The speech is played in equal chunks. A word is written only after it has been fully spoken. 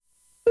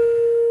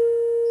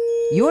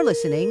You're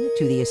listening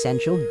to the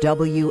essential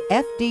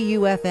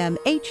WFDU-FM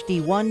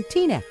HD1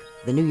 Teaneck,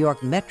 the New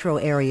York metro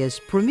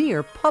area's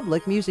premier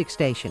public music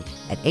station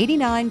at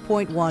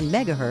 89.1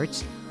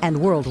 megahertz and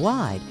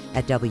worldwide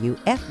at WFDU.FM.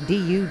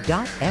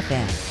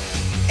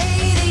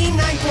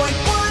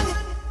 89.1.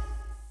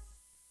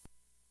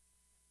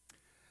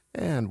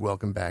 And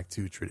welcome back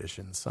to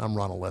Traditions. I'm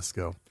Ronald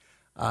Lesko.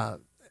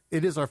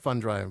 It is our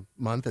fund drive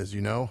month, as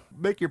you know.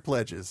 Make your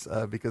pledges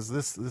because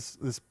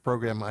this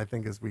program, I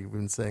think, as we've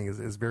been saying,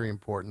 is very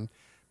important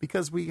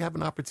because we have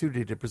an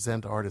opportunity to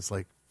present artists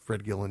like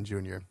Fred Gillen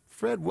Jr.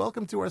 Fred,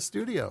 welcome to our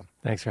studio.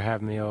 Thanks for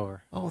having me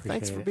over. Oh,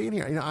 thanks for being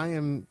here. You know, I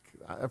am.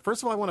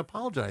 First of all, I want to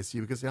apologize to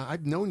you because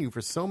I've known you for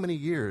so many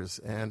years,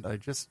 and I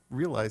just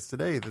realized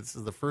today that this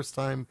is the first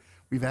time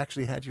we've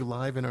actually had you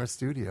live in our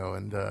studio,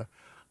 and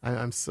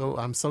I'm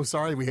so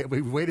sorry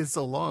we waited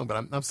so long,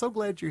 but I'm so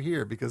glad you're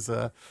here because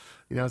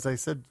as I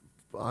said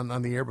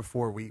on the air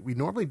before, we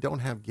normally don't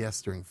have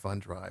guests during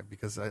Fund Drive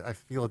because I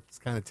feel it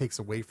kind of takes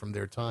away from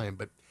their time,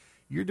 but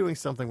you're doing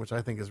something which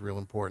I think is real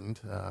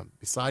important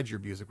besides your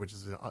music, which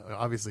is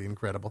obviously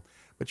incredible,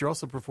 but you're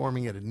also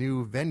performing at a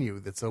new venue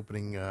that's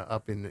opening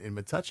up in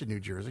Metuchen, New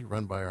Jersey,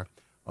 run by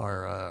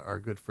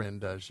our good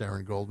friend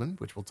Sharon Goldman,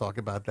 which we'll talk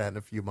about that in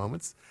a few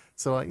moments.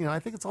 So, I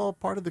think it's all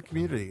part of the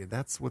community, and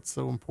that's what's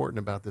so important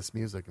about this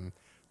music and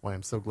why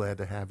I'm so glad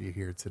to have you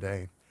here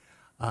today.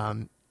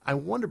 I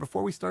wonder,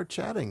 before we start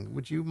chatting,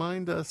 would you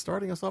mind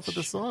starting us off with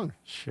a song?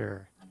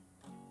 Sure.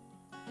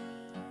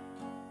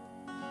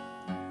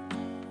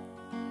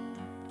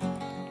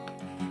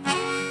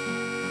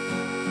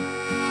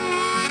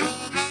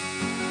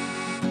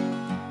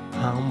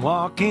 I'm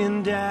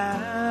walking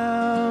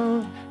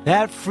down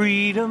that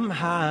freedom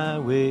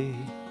highway.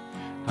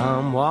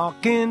 I'm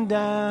walking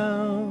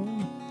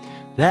down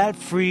that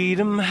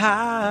freedom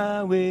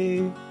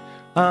highway.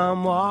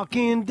 I'm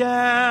walking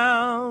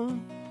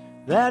down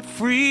that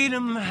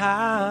freedom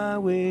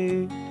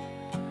highway.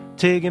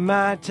 Taking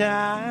my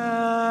time,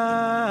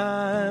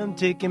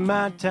 taking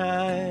my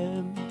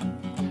time.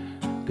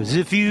 'Cause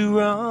if you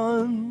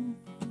run,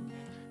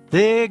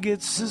 they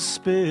get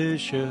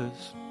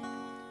suspicious.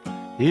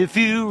 If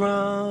you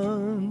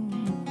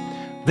run,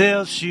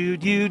 they'll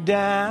shoot you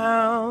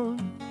down.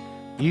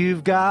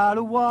 You've got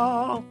to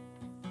walk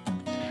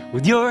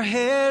with your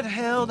head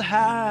held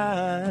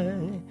high,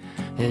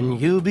 and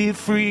you'll be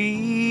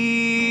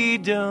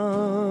freedom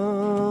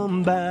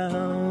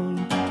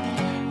bound.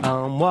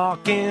 I'm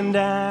walking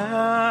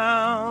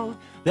down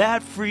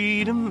that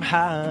freedom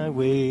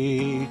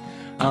highway.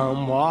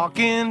 I'm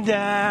walking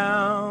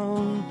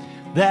down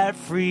that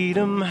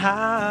freedom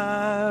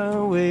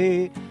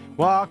highway.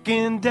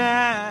 Walking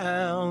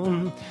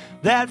down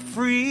that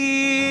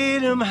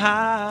freedom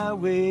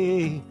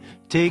highway,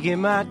 taking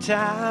my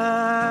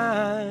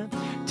time,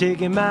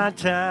 taking my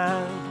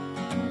time.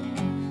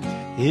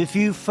 If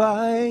you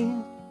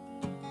fight,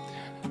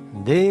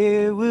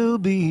 they will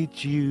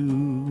beat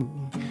you.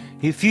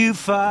 If you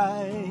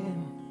fight,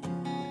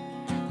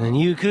 then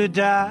you could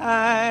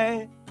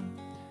die.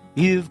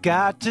 You've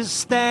got to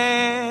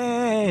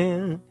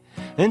stand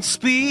and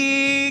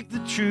speak the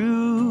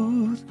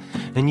truth,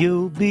 and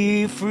you'll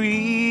be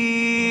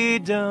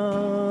freedom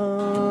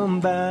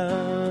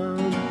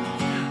bound.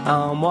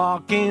 I'm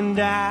walking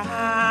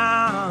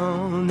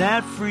down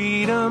that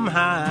freedom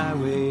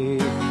highway.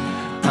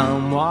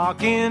 I'm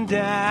walking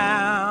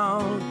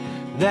down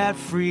that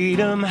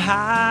freedom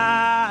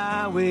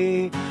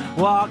highway.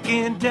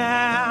 Walking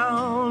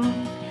down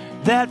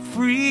that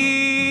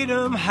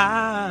freedom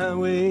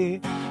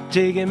highway.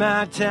 Taking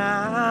my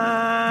time,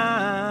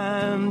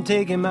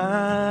 taking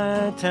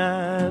my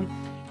time.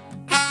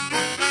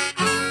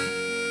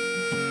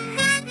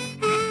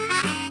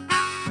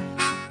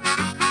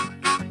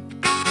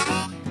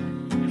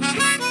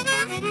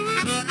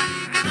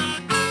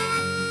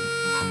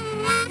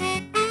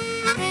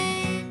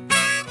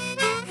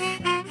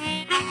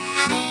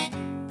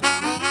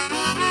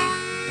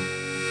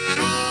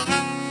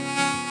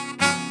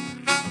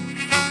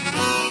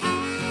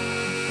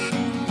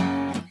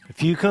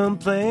 If you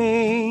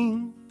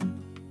complain,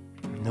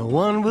 no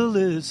one will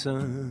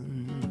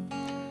listen.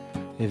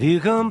 If you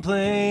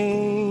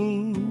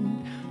complain,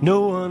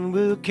 no one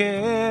will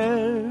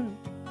care.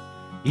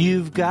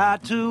 You've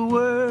got to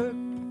work,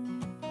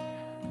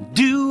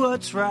 do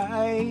what's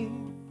right,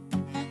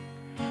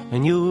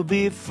 and you'll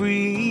be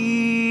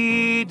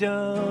freedom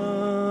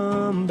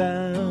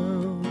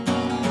bound.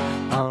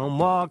 I'm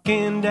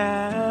walking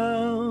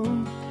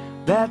down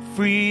that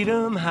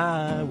freedom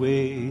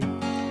highway.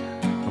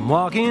 I'm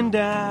walking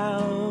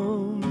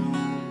down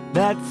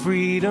that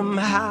freedom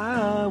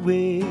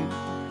highway.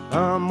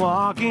 I'm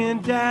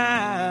walking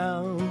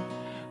down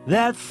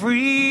that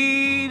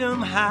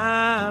freedom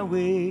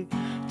highway.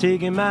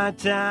 Taking my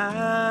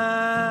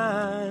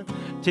time,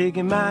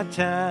 taking my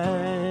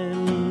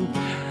time.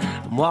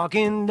 I'm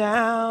walking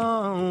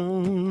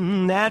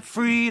down that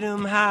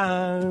freedom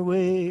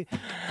highway.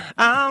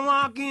 I'm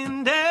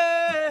walking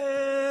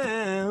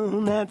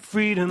down that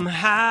freedom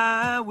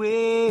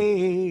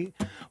highway.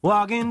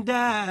 Walking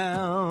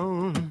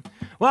down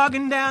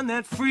walking down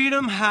that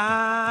freedom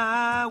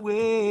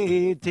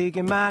highway,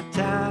 taking my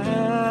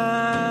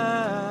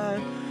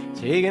time,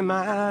 taking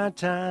my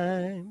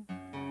time.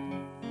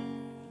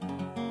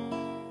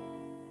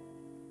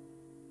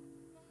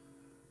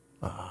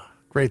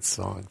 Great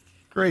song.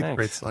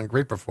 Great song.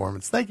 Great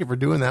performance. Thank you for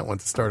doing that one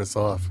to start us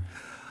off.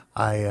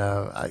 When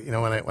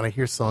I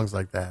hear songs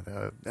like that,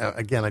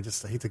 again, I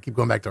just hate to keep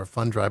going back to our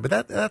fun drive,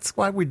 but that's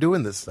why we're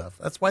doing this stuff.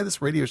 That's why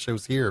this radio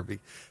show's here,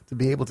 to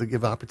be able to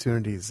give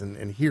opportunities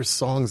and hear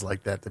songs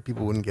like that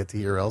people wouldn't get to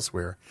hear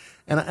elsewhere.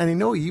 And I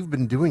know you've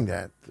been doing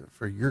that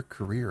for your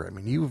career. I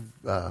mean,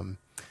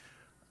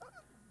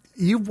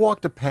 you've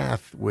walked a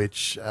path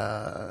which,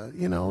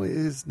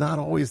 is not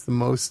always the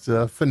most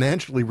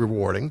financially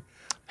rewarding.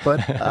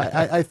 But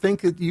I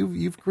think that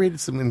you've created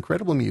some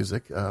incredible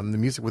music. The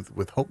music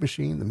with Hope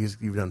Machine, the music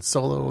you've done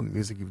solo, the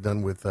music you've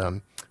done with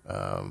Gillen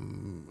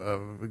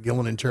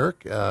and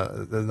Turk,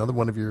 another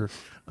one of your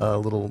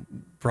little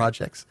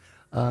projects.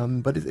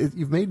 But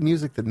you've made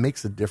music that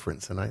makes a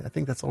difference, and I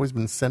think that's always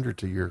been centered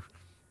to your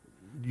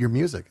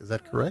music. Is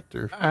that correct?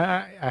 Or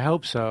I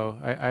hope so.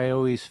 I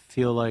always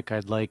feel like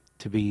I'd like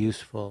to be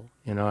useful.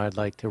 I'd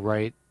like to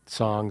write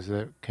songs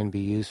that can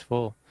be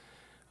useful,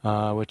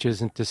 which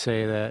isn't to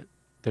say that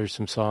there's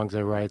some songs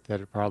I write that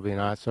are probably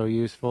not so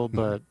useful,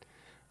 but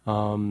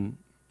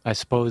I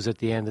suppose at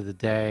the end of the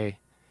day,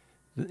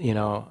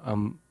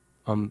 I'm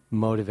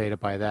motivated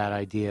by that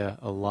idea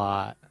a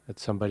lot, that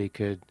somebody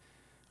could,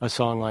 a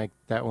song like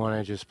that one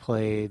I just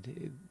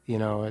played,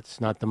 it's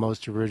not the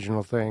most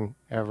original thing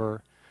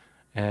ever,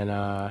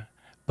 and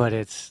but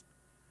it's,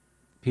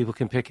 people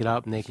can pick it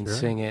up and they can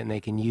sing it and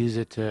they can use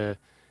it to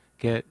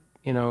get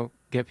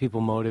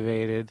people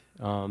motivated,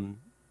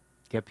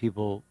 get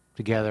people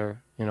together,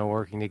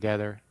 working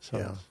together. So.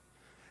 Yeah.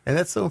 And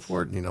that's so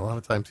important. A lot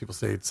of times people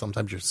say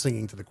sometimes you're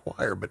singing to the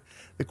choir, but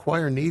the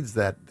choir needs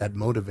that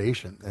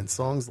motivation. And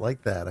songs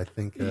like that, I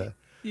think, help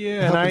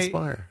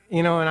inspire.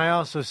 And I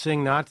also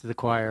sing not to the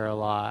choir a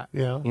lot.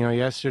 Yeah.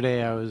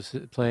 Yesterday I was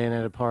playing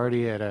at a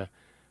party at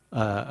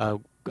a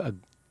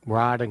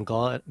rod and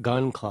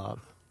gun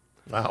club.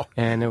 Wow.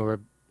 And there were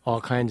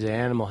all kinds of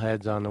animal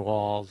heads on the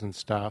walls and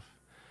stuff.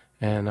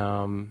 And,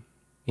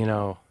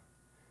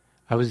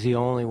 I was the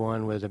only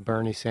one with a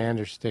Bernie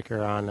Sanders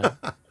sticker on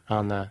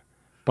the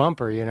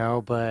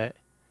bumper, but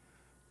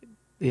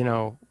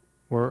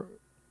we're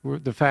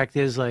the fact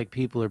is, like,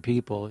 people are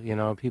people,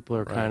 people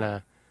are kind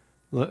of,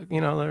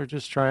 they're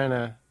just trying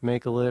to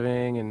make a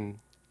living and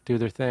do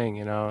their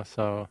thing,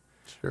 so.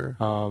 Sure.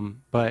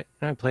 But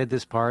I played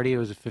this party. It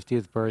was a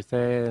 50th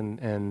birthday,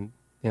 and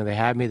they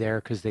had me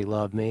there because they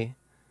love me.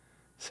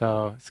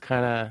 So it's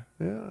kind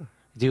of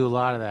do a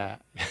lot of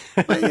that.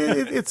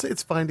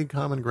 it's finding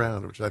common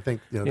ground, which I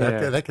think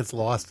that gets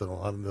lost in a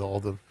lot of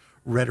all the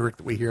rhetoric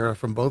that we hear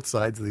from both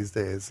sides these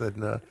days.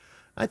 And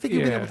I think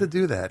you'll be able to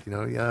do that.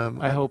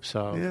 I hope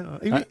so.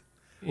 Yeah.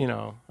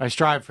 I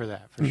strive for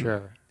that for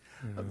sure.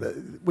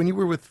 When you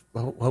were with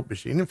Hope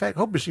Machine, in fact,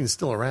 Hope Machine is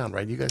still around,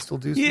 right? You guys still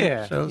do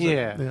some shows?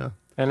 Yeah.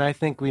 And I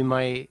think we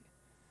might,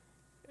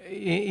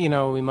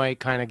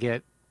 kind of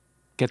get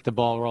the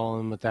ball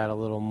rolling with that a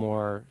little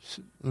more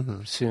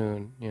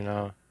soon,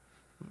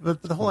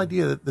 But the whole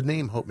idea that the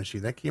name Hope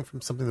Machine, that came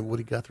from something that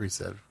Woody Guthrie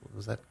said.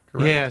 Was that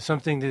correct? Yeah,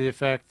 something to the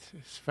effect,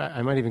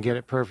 I might even get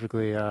it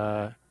perfectly,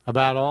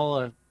 about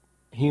all a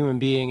human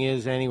being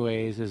is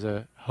anyways is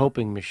a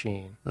hoping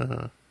machine.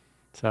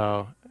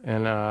 So,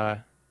 and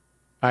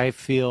I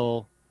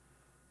feel,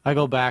 I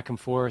go back and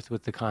forth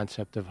with the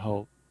concept of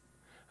hope.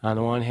 On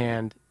the one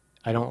hand,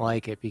 I don't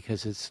like it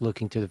because it's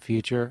looking to the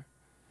future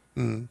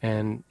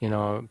and,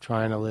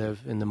 trying to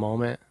live in the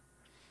moment.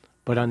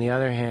 But on the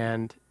other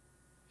hand,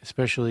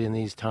 especially in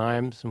these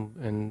times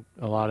and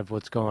a lot of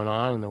what's going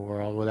on in the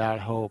world, without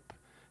hope,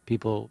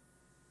 people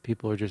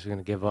are just going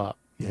to give up,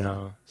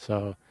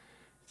 So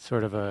it's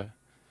sort of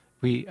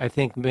I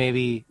think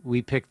maybe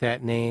we picked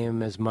that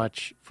name as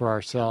much for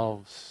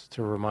ourselves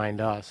to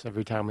remind us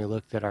every time we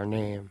looked at our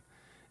name.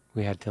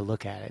 We had to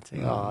look at it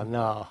and say, oh,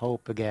 no,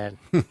 hope again.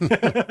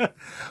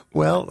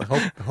 Well,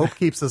 hope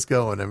keeps us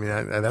going. I mean,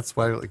 that's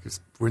why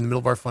we're in the middle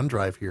of our fun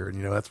drive here.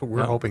 And, that's what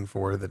we're hoping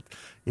for, that,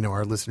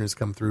 our listeners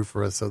come through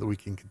for us so that we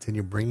can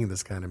continue bringing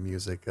this kind of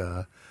music.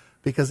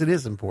 Because it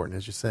is important,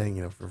 as you're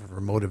saying, for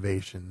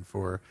motivation,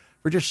 for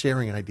just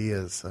sharing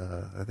ideas.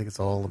 I think it's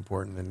all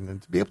important.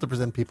 And to be able to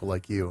present people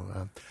like you.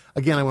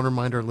 Again, I want to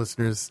remind our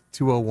listeners,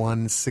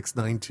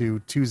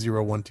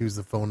 201-692-2012 is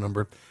the phone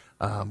number.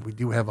 We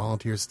do have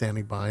volunteers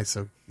standing by,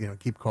 so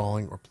keep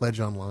calling or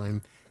pledge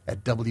online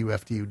at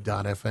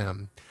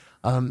WFDU.FM.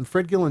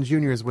 Fred Gillen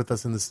Jr. is with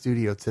us in the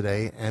studio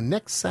today, and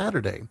next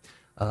Saturday,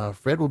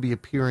 Fred will be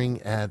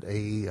appearing at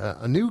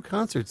a new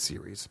concert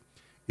series.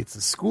 It's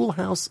a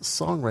Schoolhouse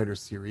Songwriter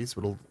Series.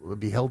 It'll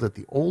be held at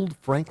the Old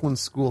Franklin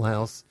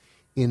Schoolhouse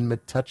in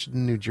Metuchen,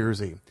 New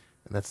Jersey,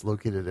 and that's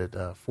located at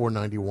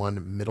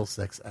 491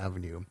 Middlesex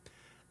Avenue.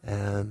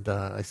 And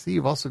I see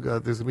you've also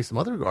got, there's going to be some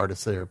other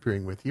artists there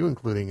appearing with you,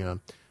 including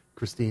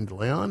Christine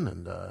DeLeon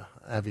and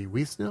Avi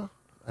Wiesner,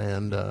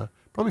 and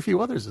probably a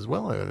few others as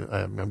well,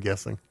 I'm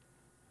guessing.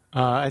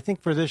 I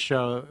think for this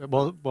show,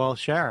 well,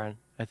 Sharon.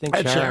 I think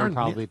Sharon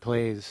probably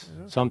plays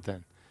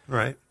something.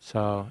 Right.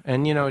 So,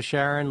 and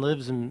Sharon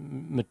lives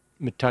in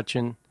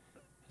Metuchen.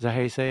 Is that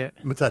how you say it?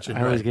 Metuchen,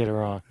 I always get it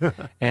wrong.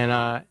 And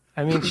I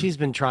mean, she's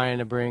been trying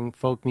to bring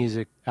folk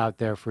music out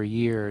there for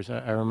years.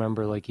 I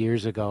remember, like,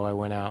 years ago, I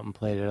went out and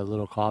played at a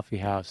little coffee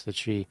house that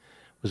she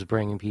was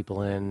bringing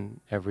people in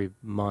every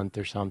month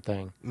or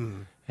something.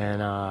 Mm.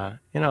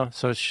 And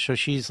so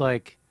she's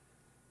like,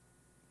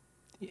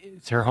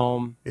 it's her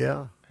home.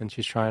 Yeah. And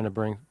she's trying to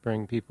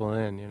bring people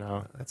in,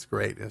 That's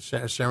great.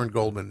 Sharon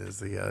Goldman is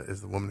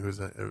the woman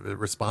who's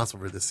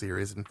responsible for this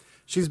series, and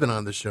she's been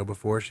on this show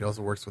before. She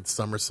also works with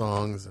Summer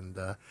Songs, and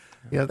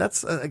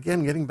that's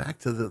again getting back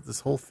to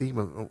this whole theme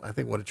of, I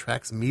think, what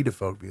attracts me to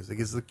folk music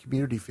is the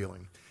community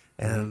feeling,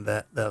 and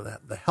that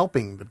the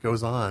helping that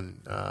goes on.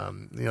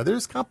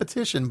 There's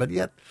competition, but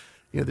yet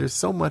there's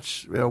so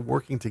much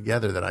working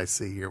together that I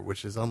see here,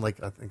 which is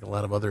unlike, I think, a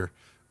lot of other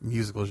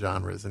musical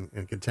genres,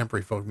 and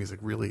contemporary folk music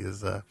really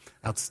is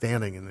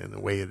outstanding in the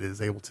way it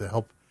is able to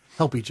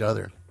help each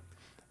other.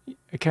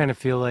 I kind of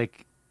feel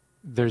like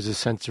there's a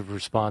sense of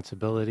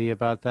responsibility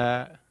about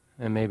that,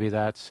 and maybe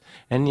that's,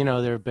 and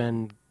there have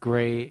been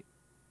great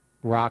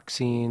rock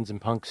scenes and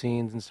punk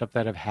scenes and stuff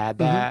that have had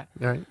that.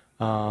 Right.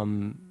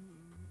 And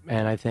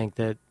I think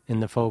that in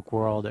the folk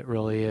world it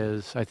really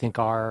is, I think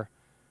our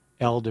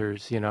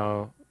elders,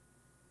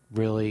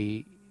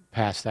 really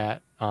pass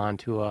that on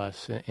to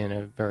us in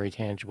a very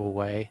tangible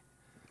way.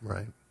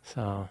 Right.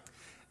 So,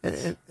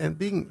 and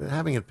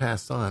having it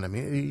passed on. I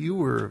mean, you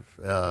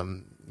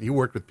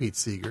worked with Pete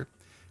Seeger.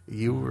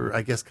 You were,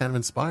 I guess, kind of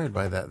inspired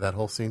by that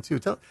whole scene too.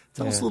 Tell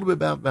us a little bit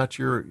about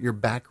your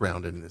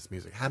background in this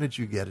music. How did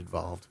you get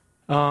involved?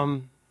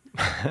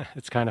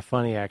 It's kind of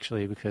funny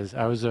actually, because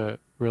I was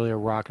really a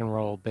rock and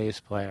roll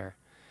bass player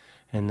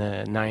in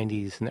the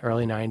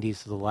early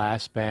 90s. The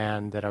last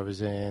band that I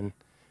was in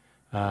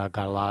got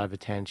a lot of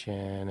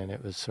attention, and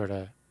it was sort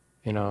of,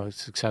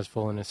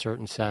 successful in a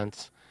certain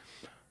sense.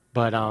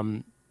 But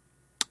I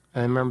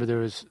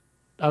remember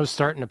I was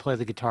starting to play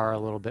the guitar a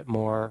little bit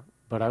more,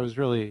 but I was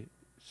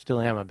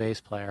still am a bass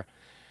player.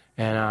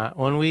 And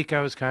one week I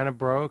was kind of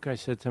broke. I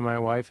said to my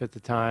wife at the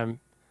time,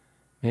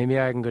 maybe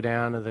I can go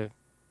down to the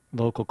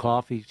local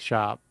coffee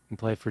shop and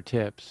play for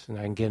tips, and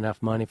I can get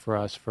enough money for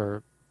us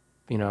for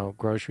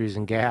groceries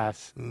and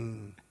gas.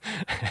 Mm.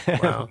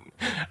 Wow.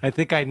 I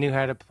think I knew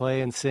how to play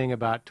and sing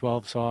about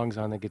 12 songs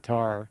on the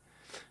guitar.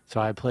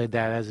 So I played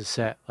that as a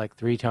set like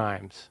 3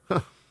 times.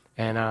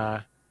 And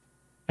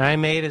I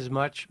made as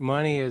much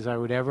money as I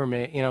would ever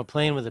make.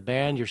 Playing with a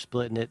band, you're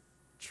splitting it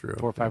 4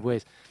 or 5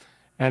 ways.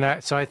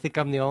 And so I think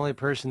I'm the only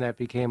person that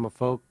became a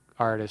folk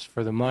artist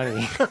for the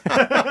money.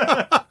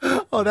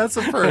 Oh, that's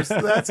a first.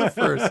 That's a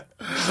first.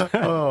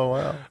 Oh,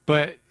 wow.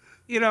 But,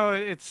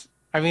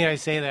 I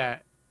say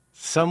that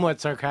somewhat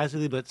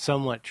sarcastically, but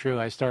somewhat true.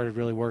 I started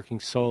really working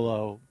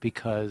solo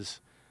because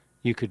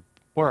you could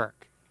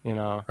work,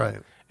 Right.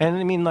 And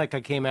I mean, like,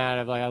 I came out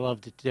of, like, I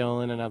loved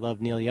Dylan and I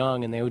loved Neil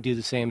Young, and they would do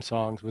the same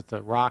songs with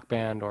the rock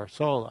band or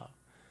solo,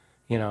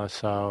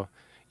 so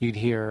you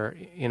hear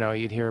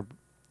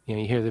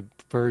the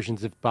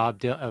versions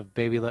of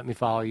Baby Let Me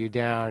Follow You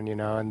Down,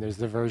 and there's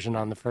the version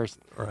on the first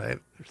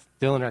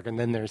Dylan record, and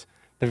then there's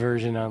the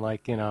version on,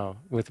 like,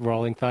 with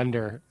Rolling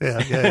Thunder. Yeah.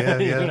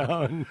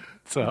 And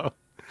so,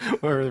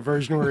 or the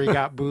version where he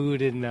got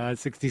booed in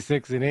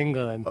 '66 in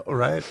England.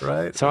 Right.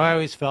 So I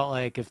always felt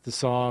like if the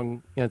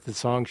song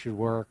should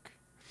work,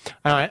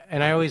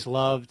 and I always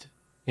loved,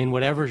 in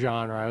whatever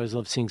genre, I always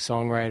loved seeing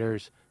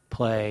songwriters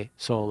play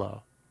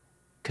solo,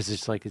 because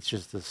it's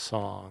just a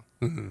song.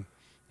 Mm-hmm.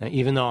 Now,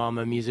 even though I'm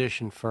a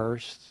musician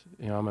first,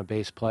 I'm a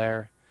bass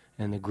player,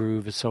 and the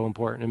groove is so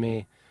important to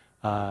me.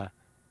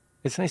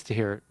 It's nice to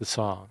hear the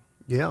song.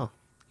 Yeah.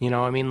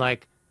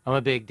 Like, I'm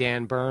a big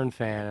Dan Byrne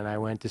fan, and I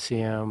went to see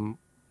him,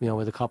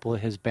 with a couple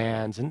of his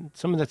bands, and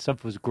some of that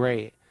stuff was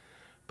great.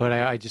 But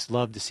I just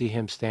loved to see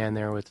him stand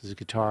there with his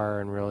guitar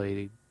and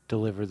really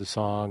deliver the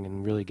song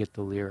and really get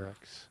the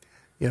lyrics.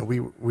 We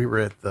were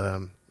at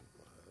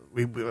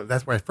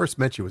that's where I first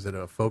met you, was at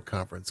a folk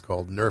conference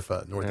called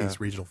NERFA, Northeast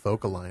Regional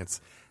Folk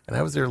Alliance. And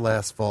I was there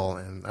last fall,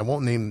 and I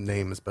won't name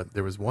names, but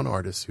there was one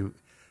artist who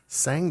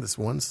sang this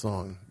one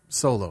song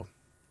solo,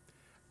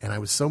 and I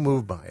was so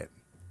moved by it.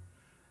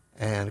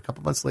 And a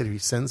couple months later, he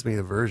sends me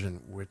the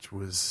version, which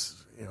was,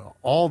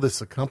 all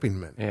this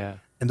accompaniment. Yeah.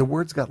 And the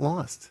words got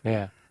lost.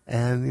 Yeah.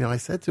 And, I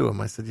said to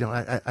him,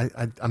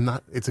 I'm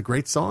not, it's a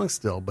great song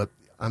still, but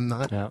I'm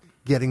not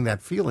getting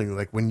that feeling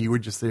like when you were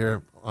just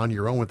there on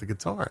your own with the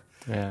guitar.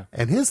 Yeah.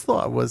 And his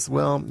thought was,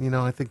 well,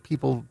 I think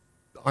people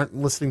aren't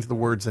listening to the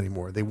words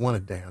anymore. They want to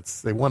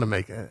dance. They want to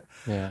make it.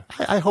 Yeah.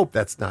 I hope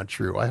that's not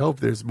true. I hope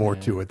there's more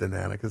to it than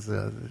that, because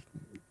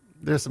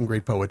there's some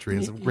great poetry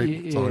and some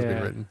great songs being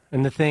written.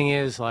 And the thing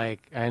is,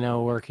 like, I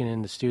know working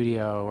in the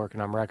studio,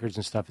 working on records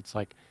and stuff, it's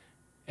like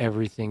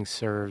everything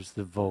serves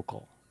the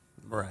vocal.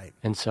 Right.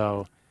 And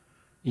so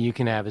you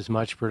can have as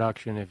much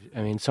production.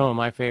 Some of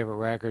my favorite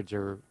records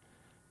are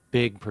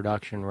big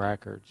production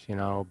records,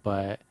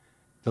 but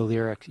the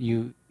lyrics,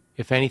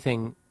 if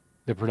anything,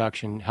 the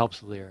production helps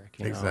the lyric,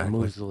 you know, Exactly.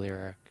 moves the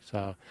lyric.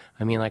 So,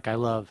 I mean, like, I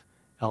love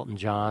Elton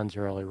John's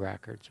early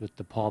records with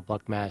the Paul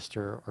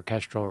Buckmaster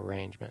orchestral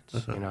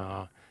arrangements, you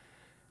know,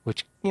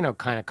 which, you know,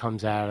 kind of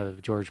comes out of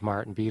the George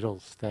Martin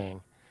Beatles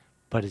thing,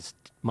 but it's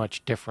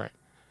much different.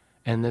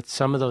 And that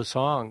some of those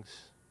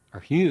songs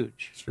are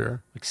huge.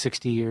 Sure. Like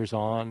 60 years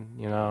on,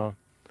 you know,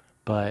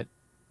 but,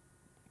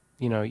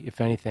 you know, if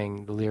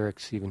anything, the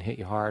lyrics even hit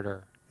you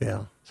harder.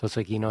 Yeah. So it's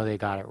like, you know, they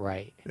got it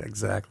right.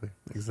 Exactly.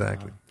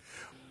 Exactly.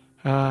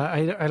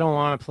 I don't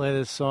want to play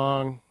this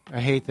song. I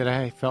hate that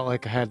I felt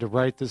like I had to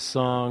write this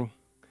song,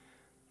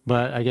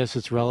 but I guess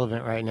it's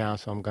relevant right now,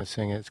 so I'm going to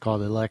sing it. It's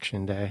called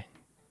Election Day.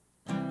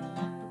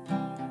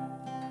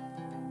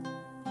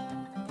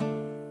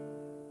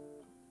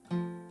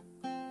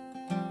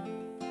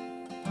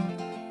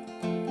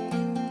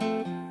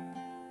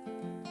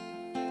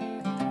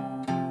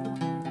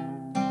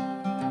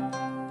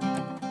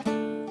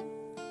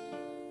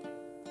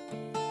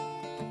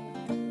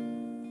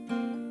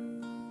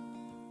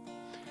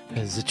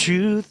 As the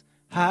truth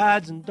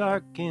hides in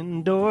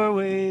darkened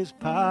doorways,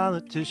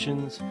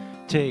 politicians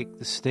take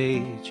the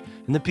stage,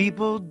 and the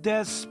people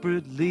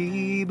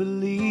desperately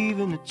believe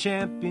in the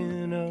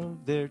champion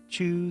of their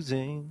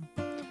choosing.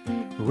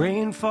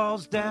 Rain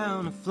falls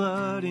down, a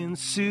flood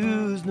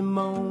ensues,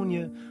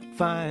 pneumonia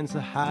finds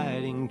the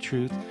hiding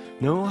truth.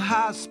 No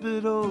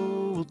hospital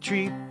will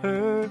treat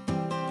her,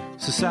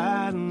 so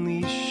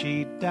silently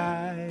she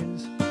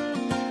dies.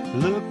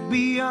 Look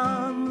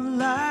beyond the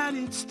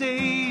lighted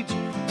stage,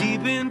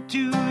 deep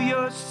into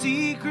your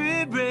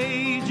secret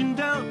rage, and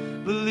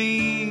don't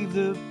believe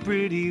the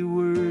pretty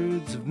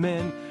words of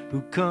men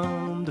who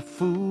come to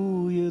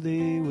fool you.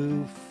 They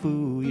will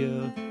fool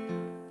you.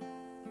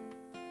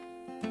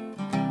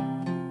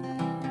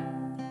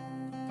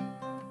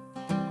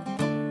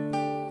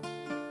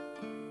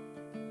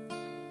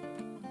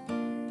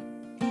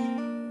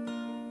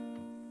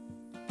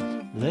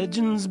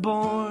 Legends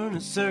born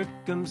of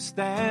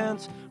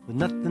circumstance, with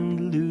nothing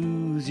to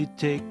lose, you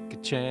take a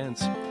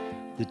chance.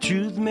 The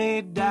truth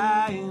may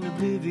die in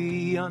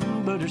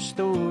oblivion, but her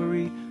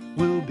story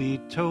will be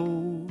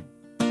told.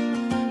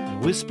 In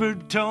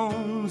whispered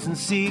tones and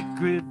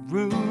secret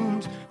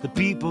rooms, the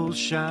people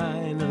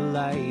shine a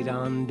light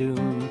on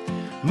doom.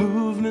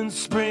 Movements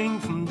spring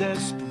from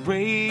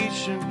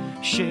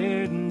desperation,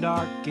 shared in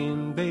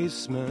darkened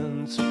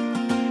basements.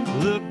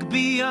 Look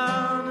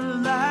beyond the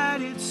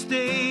lighted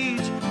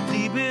stage,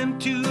 deep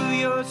into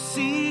your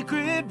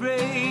secret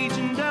rage,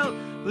 and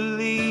don't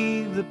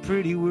believe the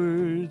pretty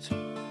words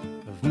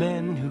of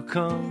men who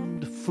come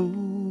to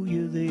fool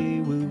you.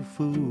 They will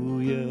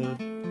fool you.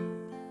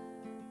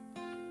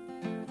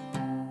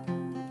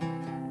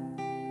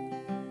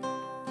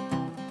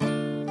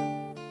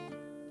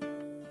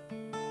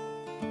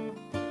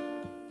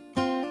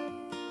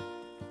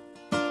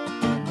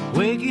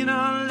 Waking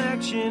on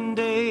election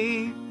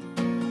day,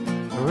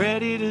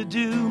 ready to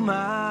do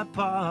my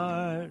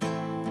part.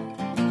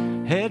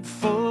 Head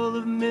full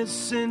of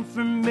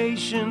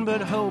misinformation,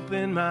 but hope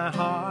in my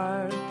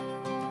heart.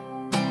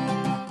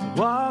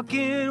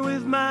 Walking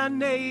with my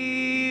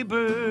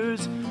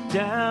neighbors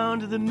down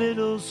to the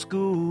middle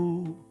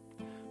school.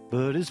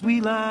 But as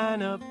we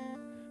line up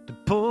to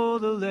pull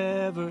the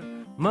lever,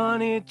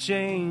 money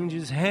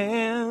changes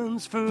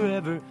hands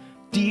forever.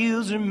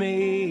 Deals are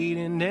made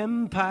and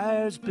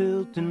empires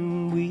built,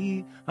 and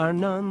we are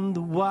none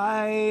the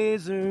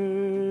wiser.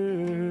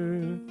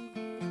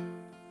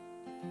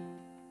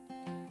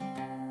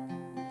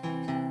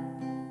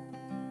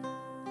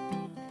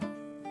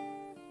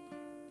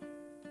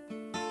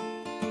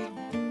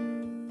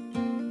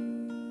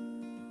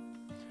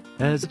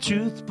 As the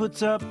truth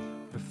puts up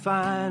her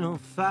final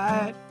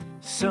fight,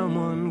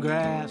 someone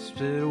grasps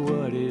at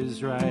what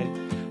is right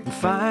and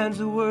finds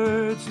the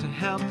words to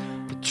help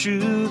the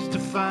truth to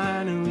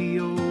finally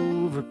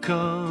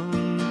overcome.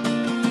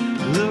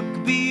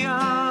 Look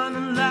beyond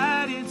the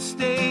lighted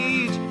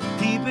stage,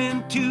 deep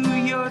into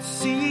your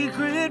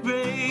secret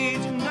rage,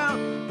 and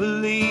don't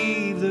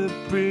believe the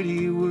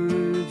pretty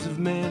words of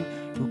men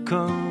who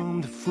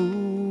come to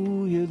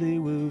fool you. They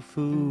will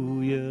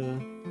fool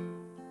you.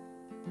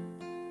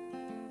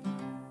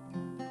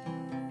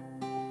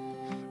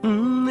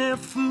 They'll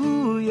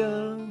fool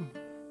you.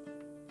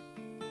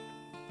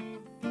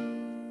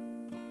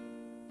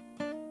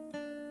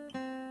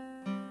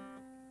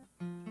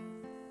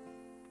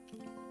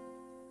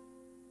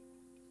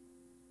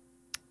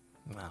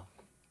 Wow.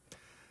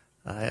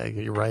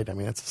 You're right. I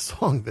mean, it's a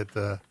song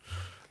that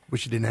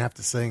wish you didn't have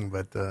to sing,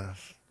 but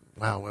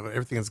wow,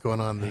 everything that's going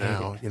on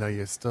now, you know,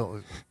 you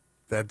still,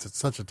 that's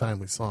such a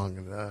timely song,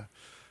 and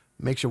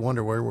makes you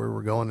wonder where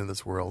we're going in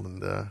this world,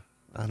 and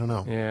I don't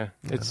know. Yeah,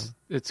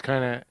 it's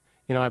kind of,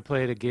 you know, I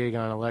played a gig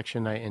on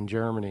election night in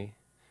Germany,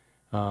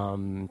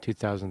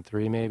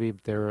 2003 maybe.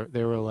 They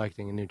were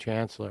electing a new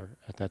chancellor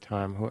at that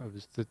time. Who it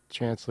was the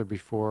chancellor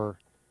before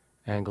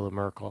Angela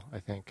Merkel, I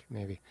think,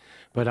 maybe.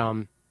 But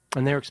and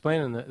they were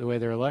explaining the way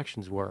their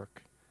elections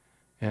work,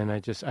 and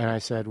I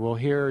said, well,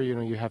 here, you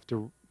know, you have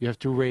to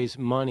raise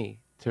money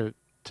to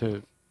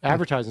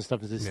advertise and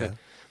stuff. And they said,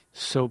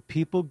 so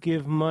people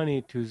give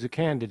money to the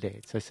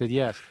candidates. I said,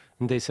 yes.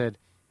 And they said,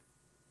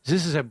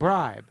 this is a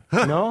bribe.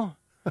 No?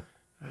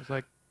 I was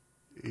like,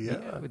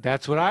 yeah,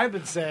 that's what I've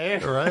been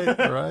saying. Right.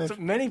 That's what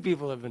many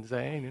people have been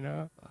saying, you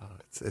know. Oh,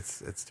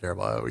 it's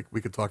terrible.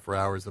 We could talk for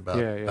hours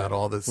about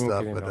all this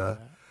stuff, but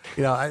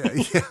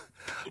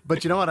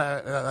But you know what?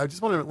 I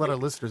just want to let our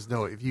listeners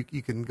know, if you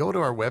can go to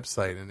our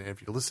website, and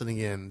if you're listening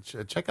in,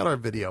 check out our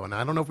video. And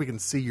I don't know if we can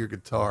see your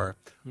guitar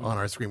on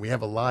our screen. We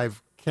have a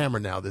live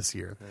camera now this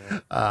year,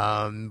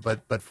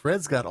 but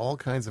Fred's got all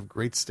kinds of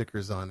great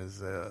stickers on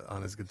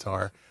his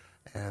guitar.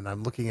 And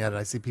I'm looking at it.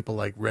 I see people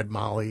like Red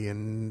Molly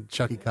and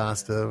Chucky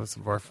Costa,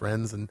 some of our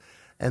friends, and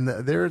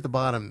there at the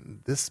bottom,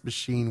 this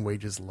machine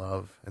wages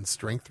love and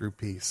strength through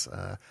peace.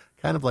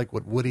 Kind of like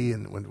what Woody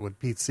and what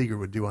Pete Seeger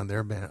would do on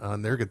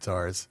their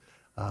guitars.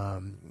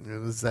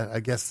 It was that,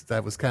 I guess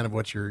that was kind of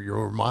what you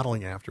were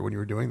modeling after when you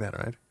were doing that,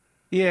 right?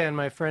 Yeah, and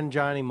my friend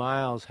Johnny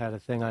Miles had a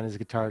thing on his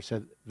guitar that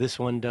said, "This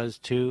one does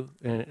too,"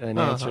 an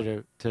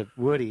answer to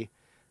Woody.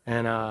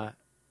 And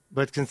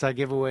but since I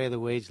give away the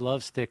Wage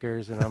Love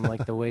stickers, and I'm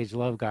like the Wage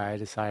Love guy, I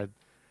decided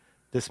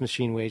this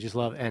machine wages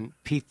love. And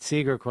Pete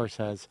Seeger, of course,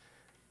 says,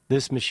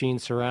 "This machine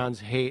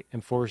surrounds hate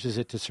and forces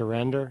it to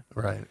surrender."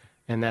 Right.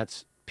 And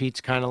that's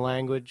Pete's kind of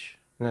language,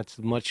 and that's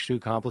much too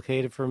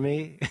complicated for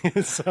me.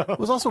 So it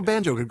was also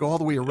banjo, could go all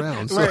the way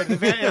around. So. Right,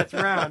 it's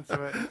round.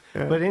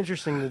 But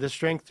interesting, the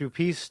Strength Through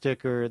Peace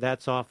sticker,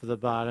 that's off of the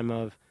bottom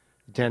of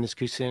Dennis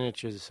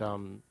Kucinich's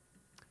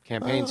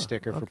campaign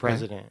sticker for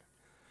president.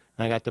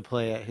 And I got to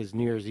play at his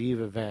New Year's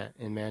Eve event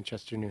in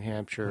Manchester, New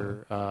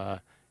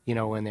Hampshire,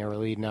 when they were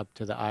leading up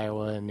to the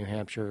Iowa and New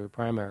Hampshire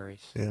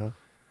primaries. Yeah.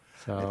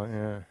 So,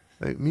 yeah.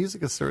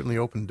 Music has certainly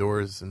opened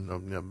doors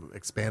and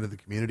expanded the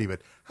community,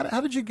 but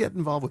how did you get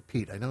involved with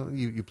Pete? I know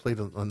you played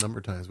a number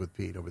of times with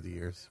Pete over the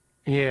years.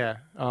 Yeah.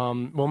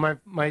 Well,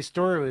 my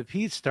story with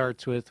Pete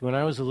starts with when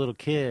I was a little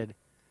kid,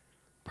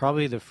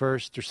 probably the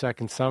first or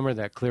second summer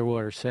that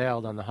Clearwater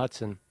sailed on the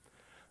Hudson.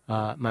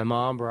 My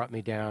mom brought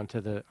me down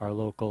to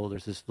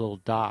there's this little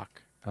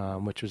dock,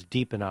 which was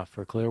deep enough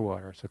for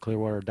Clearwater. So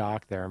Clearwater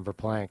dock there in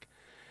Verplank.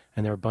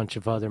 And there were a bunch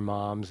of other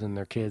moms and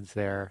their kids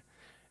there.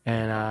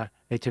 And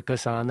they took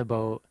us on the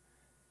boat,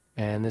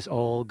 and this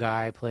old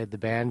guy played the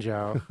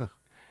banjo.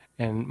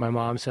 And my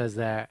mom says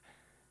that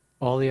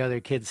all the other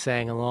kids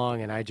sang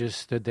along, and I just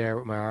stood there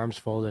with my arms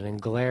folded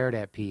and glared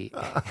at Pete.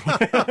 Oh,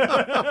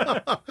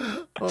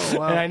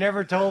 wow. And I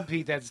never told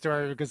Pete that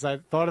story because I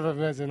thought of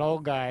him as an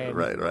old guy in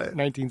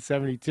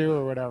 1972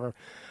 or whatever.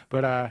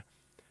 But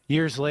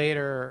years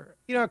later,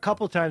 a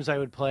couple times I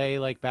would play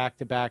like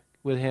back-to-back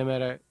with him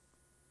at a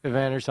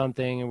event or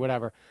something or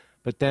whatever.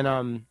 But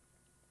then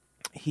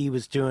he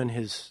was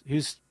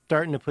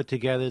starting to put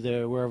together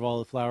the Where Have All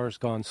the Flowers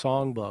Gone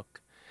songbook.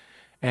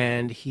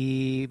 And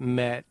he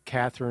met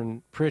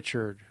Catherine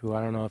Pritchard, who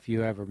I don't know if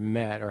you ever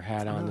met or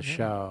had on the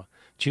show.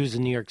 She was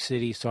a New York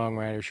City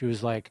songwriter. She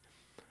was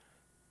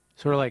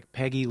sort of like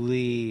Peggy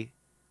Lee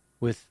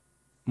with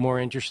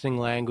more interesting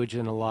language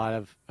and a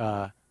lot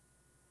of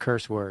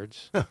curse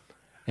words.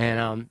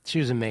 And she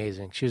was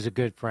amazing. She was a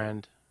good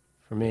friend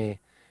for me.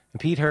 And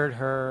Pete heard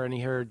her, and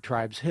he heard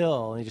Tribes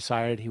Hill, and he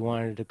decided he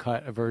wanted to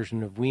cut a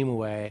version of Weem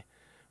Away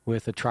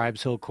with a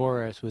Tribes Hill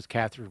chorus with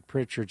Catherine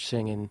Pritchard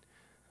singing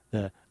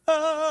the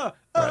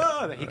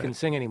that he couldn't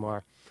sing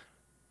anymore.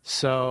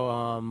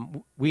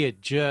 So we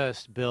had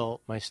just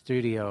built my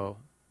studio,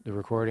 the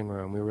recording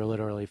room. We were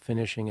literally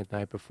finishing it the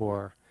night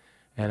before.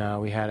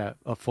 And we had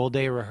a full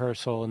day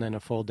rehearsal and then a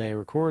full day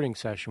recording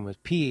session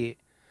with Pete.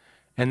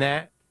 And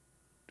that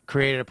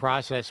created a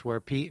process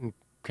where Pete and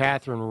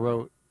Catherine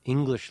wrote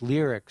English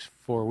lyrics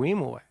for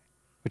Weem Away,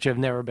 which have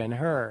never been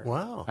heard.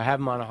 Wow. I have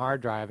them on a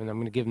hard drive, and I'm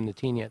going to give them to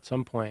Tina at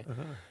some point.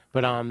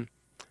 But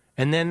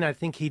and then I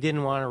think he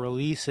didn't want to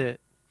release it.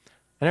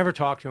 I never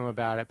talked to him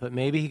about it, but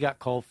maybe he got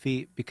cold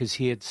feet because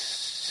he had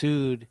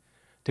sued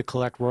to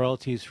collect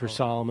royalties for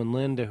Solomon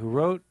Linda, who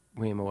wrote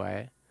Weem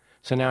Away.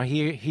 So now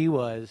he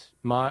was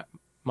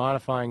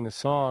modifying the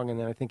song, and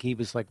then I think he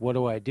was like, what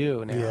do I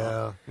do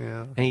now?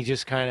 Yeah. And he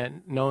just kind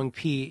of, knowing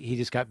Pete, he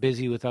just got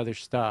busy with other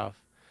stuff.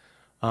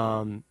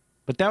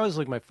 But that was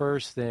like my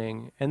first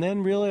thing. And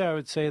then really I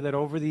would say that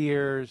over the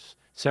years,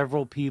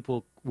 several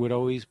people would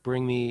always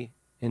bring me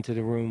into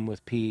the room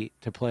with Pete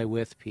to play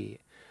with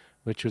Pete,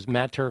 which was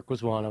Matt Turk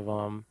was one of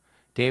them.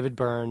 David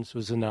Burns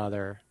was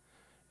another.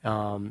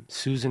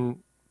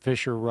 Susan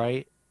Fisher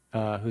Wright,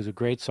 who's a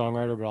great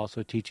songwriter but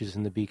also teaches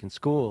in the Beacon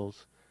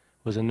Schools,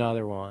 was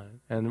another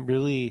one. And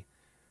really,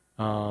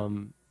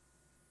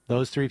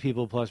 those three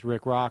people plus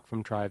Rick Rock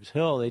from Tribes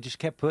Hill, they just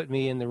kept putting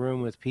me in the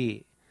room with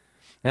Pete.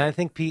 And I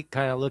think Pete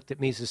kind of looked at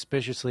me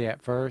suspiciously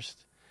at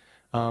first.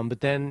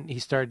 But then he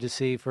started to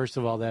see, first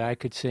of all, that I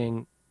could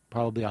sing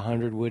probably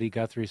 100 Woody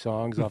Guthrie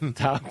songs off the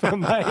top of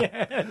my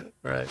head.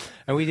 Right.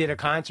 And we did a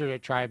concert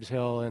at Tribes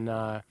Hill,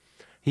 and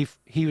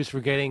he was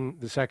forgetting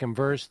the second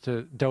verse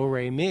to Do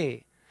Re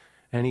Mi.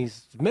 And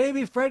he's,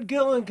 maybe Fred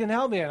Gillen can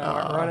help me. And I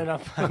went running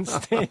up on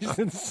stage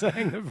and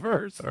sang the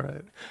verse. All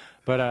right.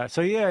 But,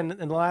 so yeah, in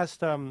the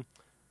last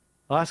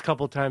The last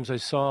couple of times I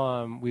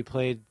saw him, we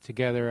played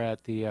together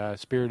at the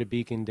Spirit of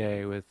Beacon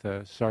Day with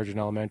Sergeant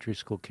Elementary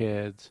School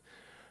kids.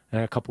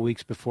 And a couple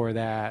weeks before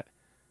that,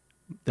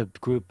 the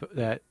group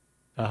that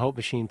Hope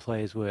Machine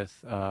plays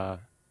with,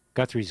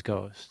 Guthrie's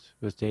Ghost,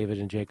 with David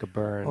and Jacob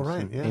Burns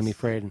and Amy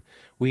Fraden.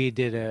 We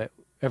did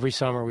every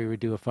summer we would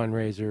do a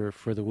fundraiser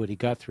for the Woody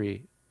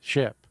Guthrie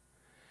ship.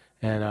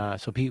 And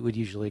so Pete would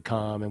usually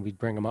come and we'd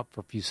bring him up for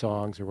a few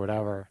songs or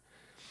whatever.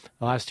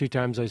 The last 2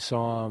 times I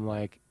saw him,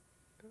 like,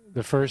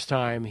 the first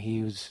time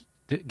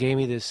gave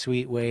me this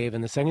sweet wave,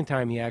 and the second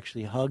time he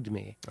actually hugged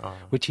me,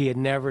 which he had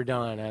never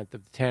done at the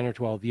 10 or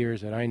 12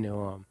 years that I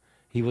knew him.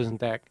 He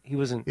wasn't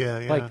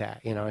like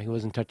that, you know. He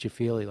wasn't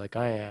touchy-feely like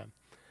I am.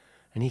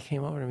 And he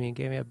came over to me and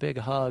gave me a big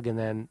hug, and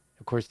then,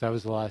 of course, that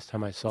was the last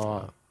time I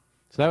saw him.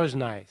 So that was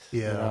nice.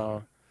 Yeah. You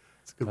know?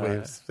 It's a good way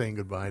of saying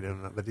goodbye to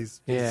him. But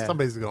he's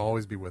somebody's going to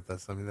always be with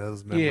us. I mean,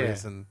 those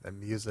memories and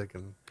music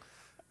and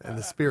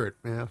the spirit,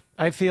 yeah.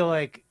 I feel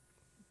like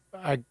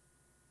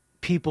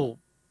people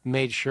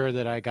made sure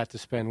that I got to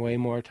spend way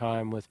more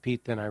time with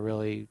Pete than I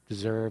really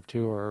deserved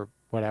to or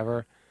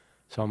whatever.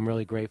 So I'm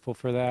really grateful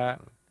for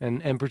that.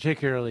 And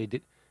particularly,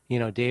 you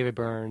know, David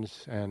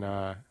Burns and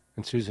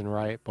Susan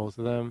Wright, both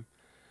of them.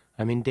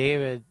 I mean,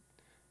 David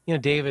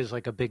is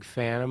like a big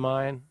fan of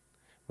mine.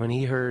 When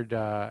he heard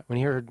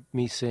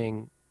me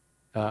sing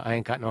I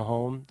Ain't Got No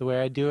Home the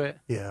way I do it,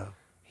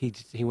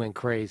 he went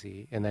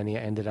crazy, and then he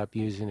ended up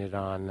using it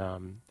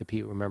on the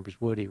Pete Remembers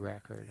Woody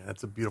record. Yeah,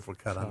 that's a beautiful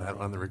cut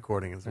on the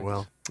recording as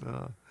well.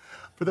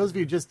 For those of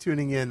you just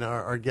tuning in,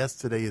 our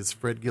guest today is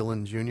Fred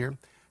Gillen Jr.,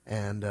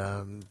 and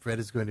Fred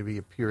is going to be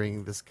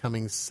appearing this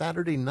coming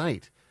Saturday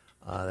night.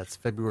 That's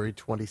February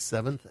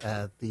 27th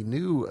at the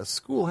new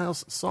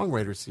Schoolhouse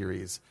Songwriter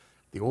Series,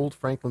 the Old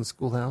Franklin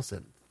Schoolhouse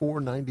at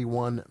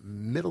 491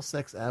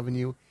 Middlesex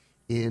Avenue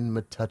in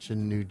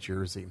Metuchen, New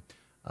Jersey.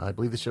 I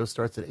believe the show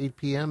starts at 8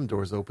 p.m.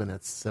 Doors open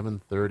at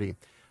 7:30.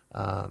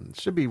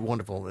 Should be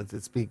wonderful.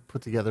 It's being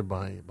put together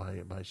by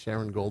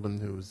Sharon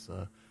Goldman, who's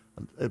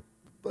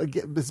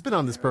it's been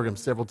on this program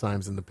several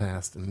times in the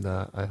past, and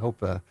I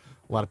hope a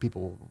lot of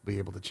people will be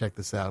able to check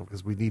this out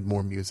because we need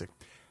more music.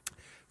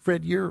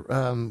 Fred, your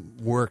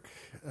work,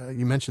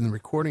 you mentioned the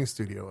recording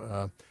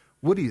studio,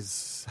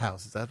 Woody's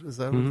house. Is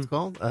that what it's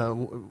called?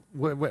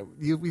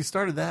 You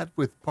started that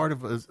with part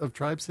of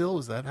Tribes Hill.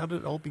 Is that how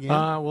did it all begin?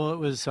 Well,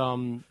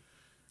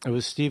 it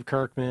was Steve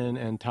Kirkman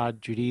and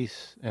Todd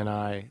Judice and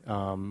I,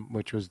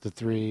 which was the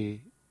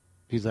 3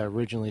 people that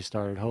originally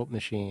started Hope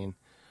Machine.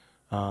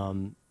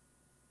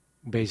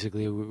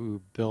 Basically, we're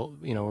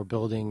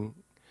building.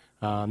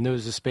 There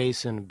was a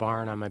space in a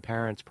barn on my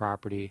parents'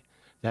 property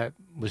that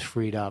was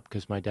freed up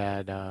because my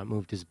dad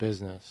moved his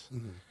business,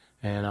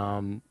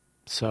 and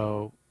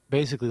so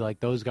basically, like,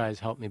 those guys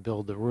helped me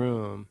build the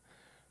room,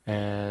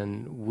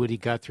 and Woody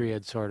Guthrie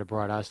had sort of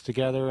brought us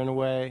together in a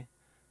way,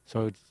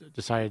 so I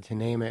decided to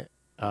name it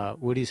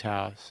Woody's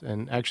House.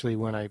 And actually,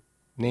 when I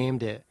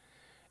named it,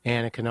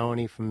 Anna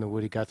Canoni from the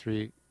Woody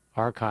Guthrie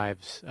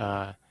archives,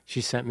 she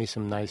sent me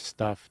some nice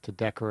stuff to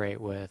decorate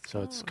with,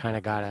 so it's kind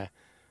of got a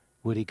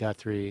Woody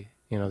Guthrie,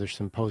 there's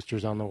some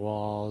posters on the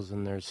walls,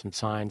 and there's some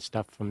signed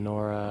stuff from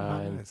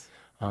Nora, nice.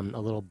 And a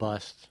little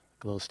bust,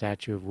 a little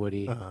statue of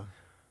Woody.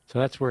 So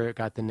that's where it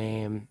got the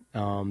name.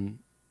 And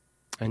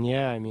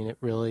yeah, I mean, it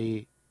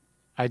really,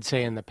 I'd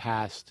say in the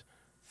past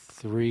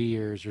 3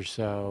 years or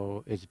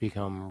so, it's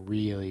become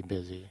really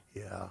busy.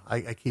 Yeah,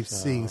 I keep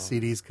seeing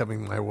CDs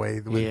coming my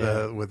way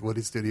with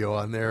Woody Studio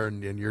on there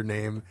and your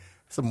name.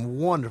 Some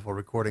wonderful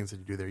recordings that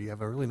you do there. You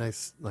have a really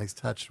nice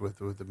touch with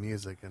the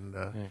music, and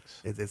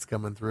it's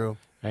coming through.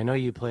 I know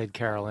you played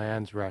Carol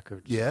Ann's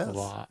records a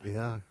lot.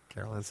 Yeah,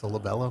 Carol Ann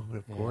Solabello,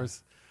 of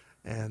course.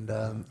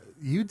 And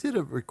you did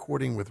a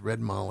recording with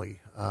Red Molly.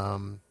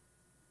 I'm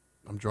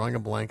drawing a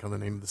blank on the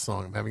name of the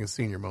song. I'm having a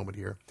senior moment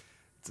here.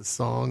 It's a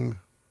song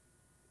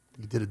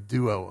you did a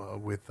duo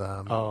with.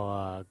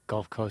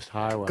 Gulf Coast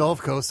Highway.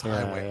 Gulf Coast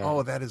Highway. Yeah.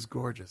 Oh, that is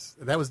gorgeous.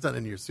 That was done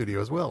in your studio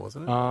as well,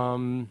 wasn't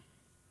it?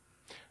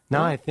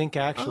 No, I think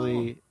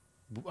actually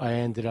we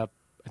ended up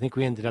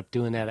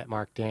doing that at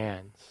Mark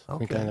Dan's. I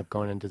think I ended up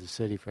going into the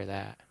city for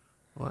that.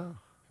 Wow.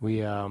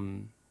 We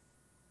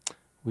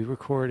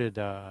recorded.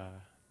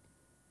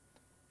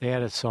 They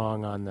had a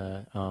song on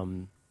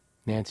the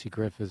Nancy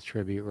Griffith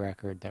tribute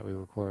record that we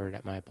recorded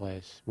at my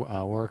place,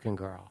 Working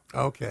Girl.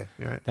 Okay,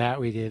 right. That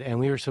we did, and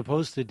we were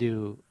supposed to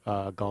do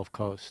Gulf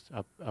Coast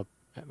up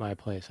at my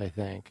place, I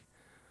think.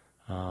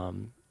 But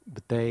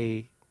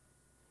I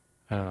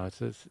don't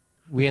know.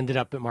 We ended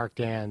up at Mark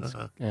Dan's,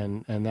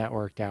 and that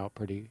worked out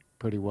pretty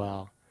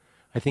well.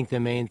 I think the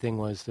main thing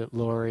was that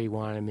Lori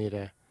wanted me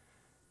to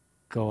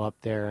go up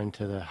there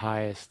into the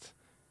highest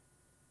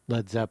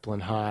Led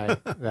Zeppelin high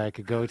that I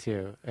could go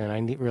to, and I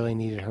really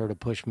needed her to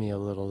push me a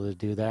little to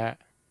do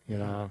that,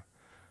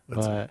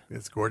 But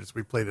it's gorgeous.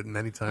 We played it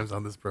many times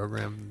on this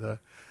program. And, it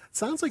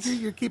sounds like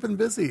you're keeping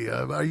busy.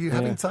 Are you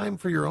having time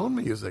for your own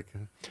music?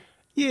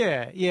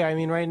 Yeah. I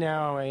mean, right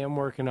now I am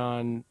working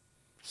on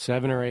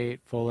 7 or 8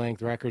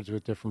 full-length records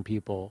with different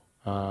people,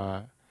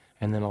 and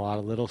then a lot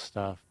of little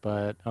stuff.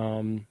 But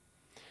I'm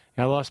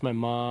I lost my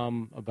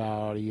mom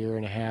about 1.5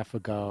 years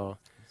ago.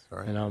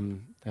 Sorry.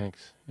 And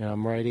thanks.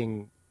 I'm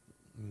working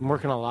on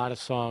a lot of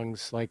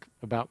songs, like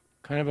about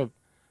some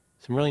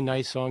really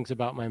nice songs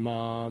about my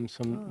mom,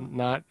 some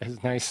not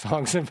as nice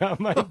songs about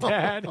my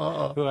dad,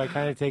 who I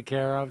kind of take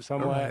care of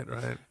somewhat.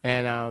 Right.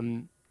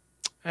 And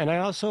I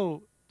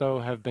also, though,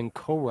 have been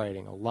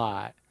co-writing a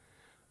lot.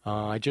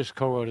 I just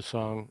co-wrote a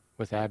song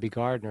with Abby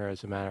Gardner,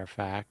 as a matter of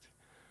fact,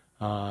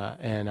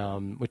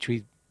 which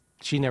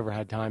she never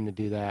had time to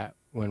do that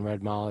when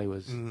Red Molly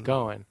was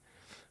going.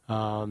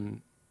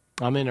 I'm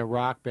in a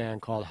rock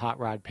band called Hot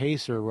Rod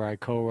Pacer, where I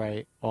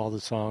co-write all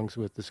the songs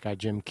with this guy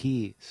Jim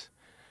Keys,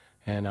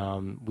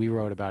 and we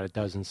wrote about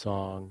 12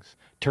 songs.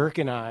 Turk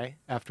and I,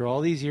 after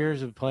all these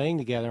years of playing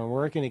together and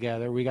working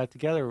together, we got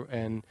together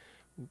and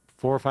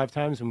 4 or 5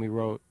 times, and we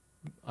wrote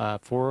 4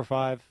 or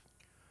 5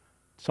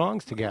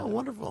 songs together. Oh,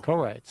 wonderful.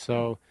 Co-write.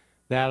 So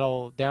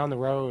that'll, down the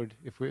road,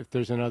 if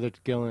there's another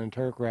Gillen and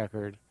Turk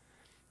record,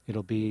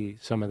 it'll be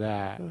some of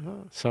that.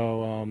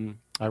 So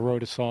I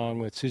wrote a song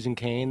with Susan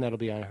Cain that'll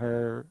be on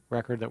her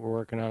record that we're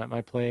working on at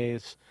my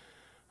place.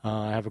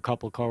 I have a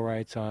couple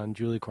co-writes on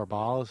Julie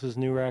Corballis'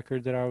 new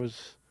record that I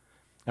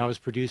was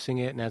producing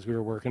it, and as we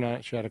were working on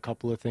it, she had a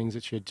couple of things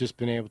that she had just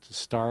been able to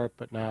start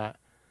but not,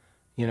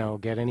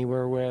 get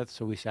anywhere with.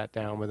 So we sat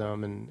down with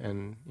them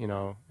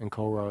and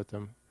co-wrote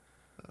them.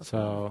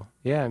 So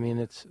yeah, I mean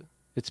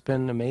it's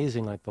been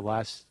amazing. Like the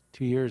last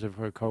 2 years,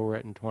 I've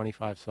co-written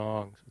 25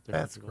 songs.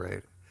 That's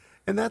great.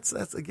 And that's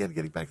again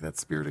getting back to that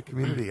spirit of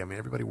community. I mean,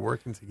 everybody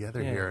working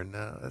together here, and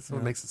that's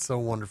what makes it so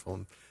wonderful.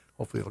 And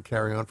hopefully, it'll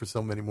carry on for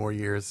so many more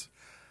years.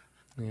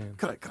 Yeah.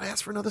 Could I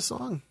ask for another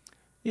song?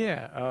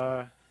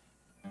 Yeah.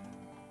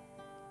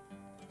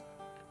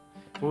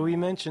 Well, we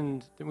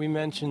mentioned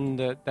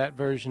that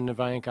version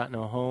of "I Ain't Got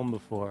No Home"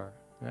 before.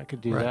 I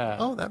could do that.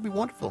 Oh, that'd be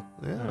wonderful.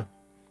 Yeah.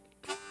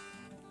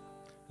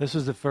 This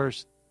was the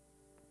first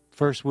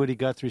Woody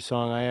Guthrie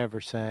song I ever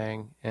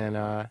sang, and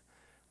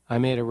I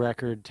made a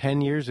record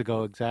 10 years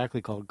ago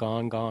exactly called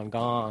Gone, Gone,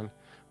 Gone,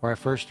 where I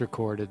first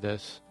recorded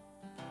this.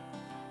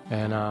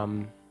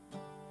 And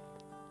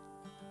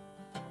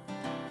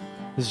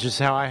this is just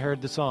how I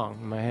heard the song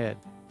in my head.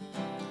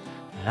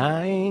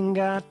 I ain't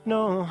got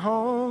no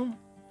home,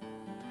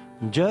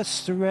 I'm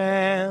just a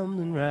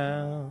rambling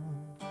round,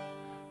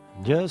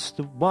 I'm just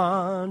a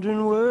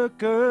wandering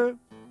worker,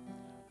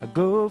 I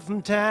go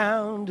from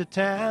town to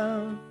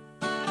town.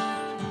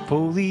 The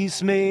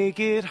police make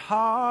it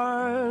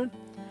hard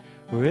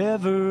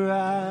wherever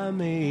I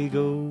may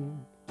go.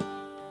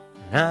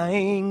 I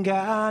ain't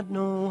got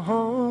no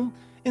home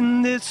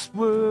in this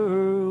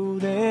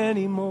world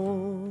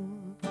anymore.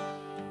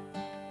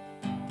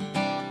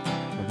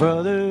 My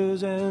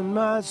brothers and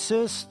my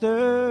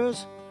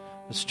sisters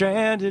are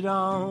stranded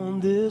on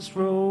this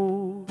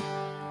road.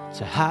 It's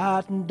a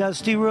hot and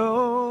dusty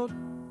road,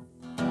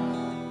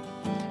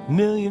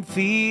 1,000,000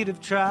 feet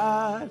of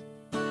trod.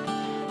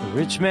 A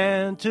rich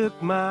man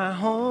took my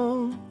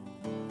home,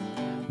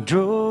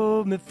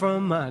 drove me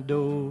from my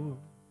door,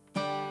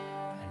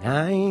 and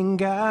I ain't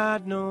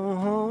got no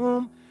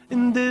home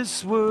in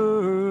this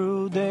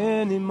world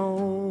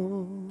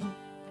anymore.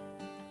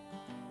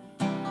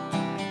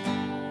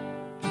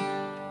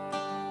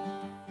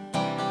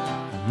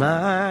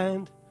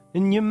 Mind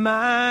in your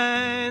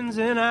minds,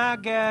 and I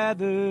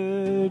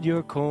gathered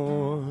your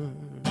corn.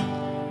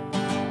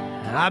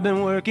 I've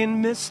been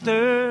working,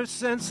 mister,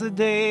 since the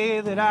day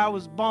that I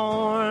was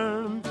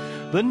born,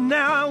 but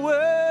now I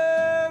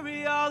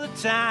worry all the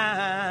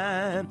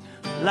time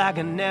like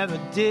I never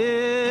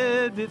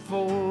did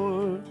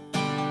before.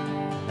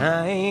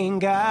 I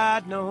ain't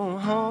got no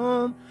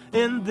home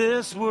in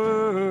this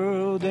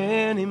world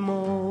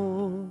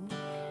anymore.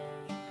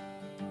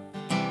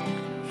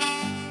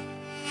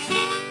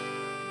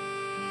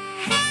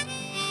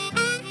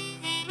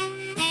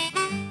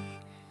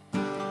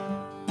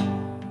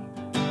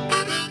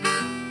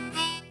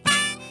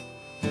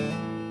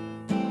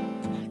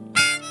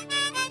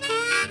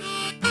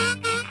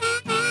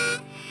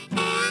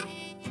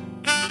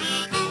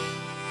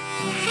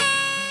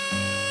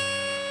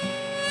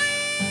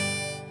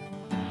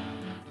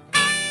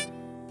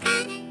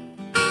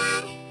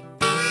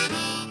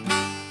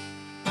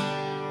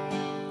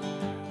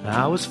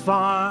 I was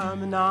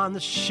farming on the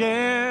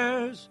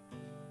shares,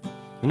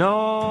 and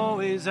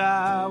always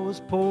I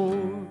was poor,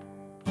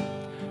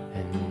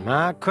 and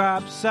my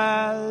crops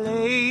I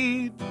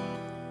laid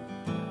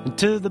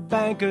into the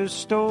banker's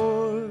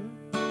store.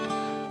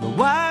 My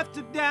wife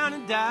took down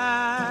and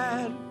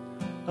died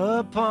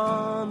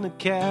upon the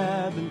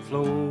cabin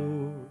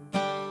floor.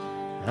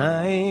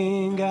 I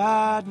ain't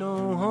got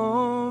no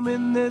home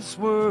in this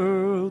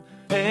world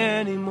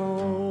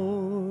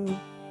anymore.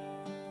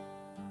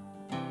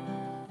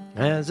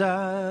 As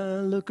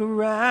I look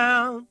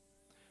around,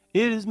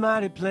 it is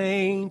mighty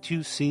plain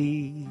to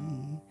see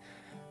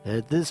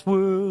that this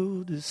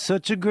world is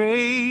such a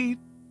great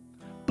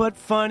but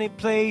funny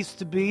place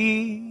to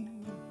be.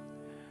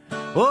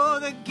 Oh,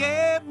 the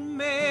gambling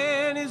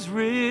man is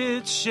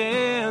rich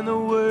and the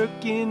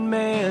working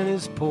man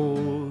is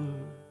poor.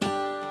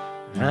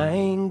 I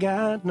ain't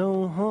got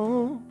no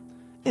home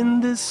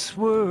in this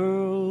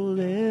world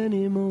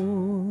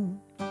anymore.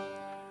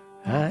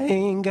 I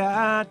ain't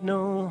got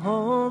no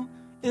home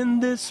in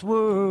this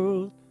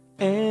world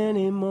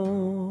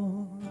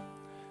anymore.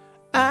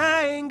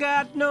 I ain't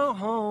got no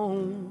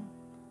home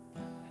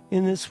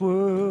in this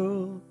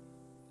world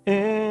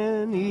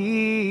anymore.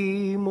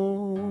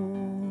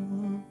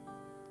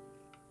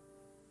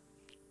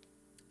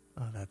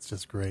 Oh, that's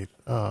just great.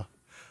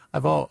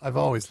 I've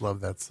always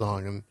loved that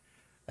song, and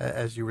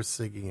as you were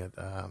singing it,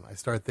 I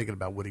started thinking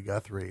about Woody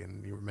Guthrie,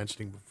 and you were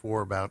mentioning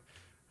before about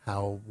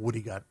how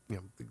Woody got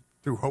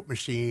through Hope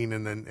Machine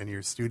and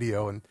your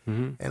studio, and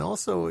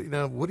also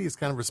Woody is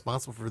kind of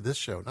responsible for this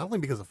show, not only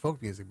because of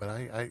folk music, but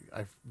I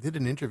did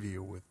an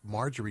interview with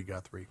Marjorie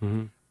Guthrie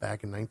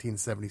back in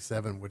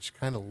 1977, which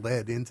kind of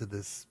led into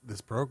this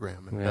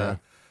program, and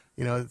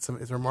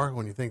it's remarkable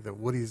when you think that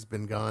Woody's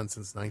been gone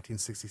since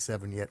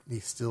 1967, yet he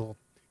still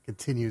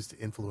continues to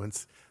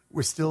influence.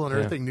 We're still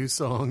unearthing new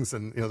songs,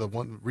 and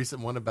the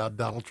recent one about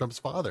Donald Trump's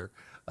father.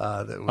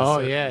 That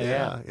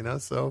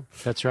was, so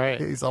that's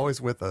right. He's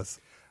always with us.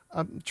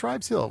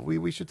 Tribes Hill,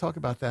 we should talk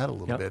about that a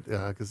little bit,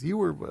 because you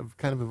were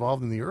kind of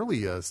involved in the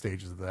early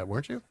stages of that,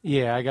 weren't you?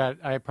 Yeah,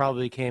 I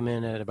probably came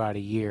in at about a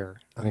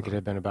year. I think it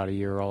had been about a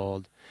year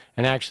old.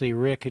 And actually,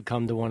 Rick had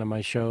come to one of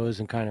my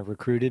shows and kind of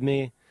recruited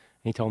me.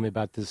 He told me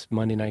about this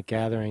Monday night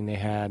gathering they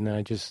had,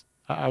 and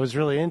I was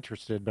really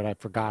interested, but I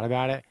forgot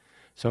about it.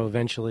 So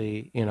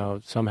eventually,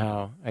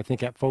 somehow, I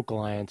think at Folk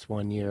Alliance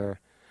one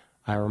year,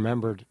 I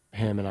remembered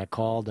him, and I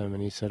called him,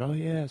 and he said, oh,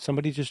 yeah,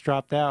 somebody just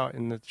dropped out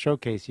in the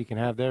showcase. You can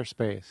have their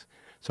space.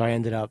 So I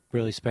ended up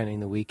really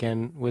spending the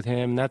weekend with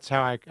him. That's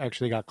how I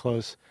actually got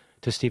close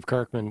to Steve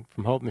Kirkman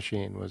from Hope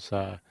Machine.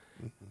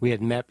 We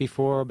had met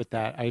before, but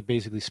I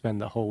basically spent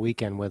the whole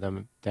weekend with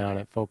him down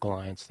at Folk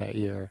Alliance that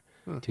year,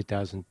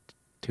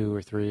 2002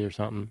 or 3 or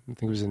something. I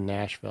think it was in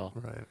Nashville.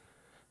 Right.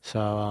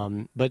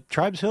 So, but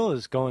Tribes Hill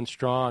is going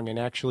strong, and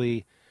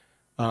actually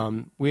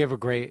we have a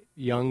great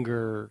young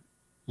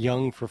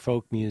for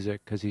folk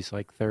music, because he's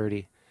like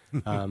 30,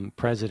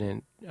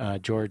 president,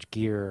 George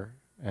Gear,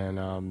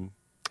 and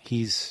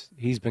he's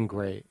been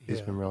great.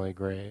 He's been really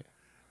great.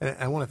 And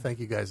I want to thank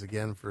you guys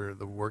again for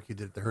the work you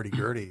did at the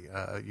Hurdy-Gurdy.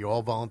 You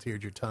all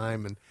volunteered your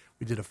time, and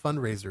we did a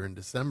fundraiser in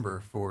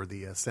December for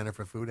the Center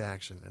for Food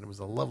Action, and it was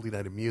a lovely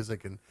night of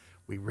music, and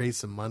we raised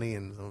some money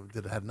and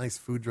had a nice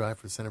food drive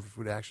for Center for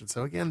Food Action.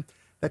 So again,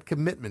 that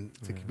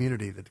commitment to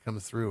community that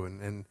comes through,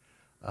 and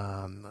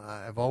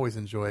I've always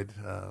enjoyed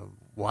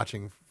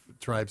watching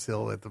Tribes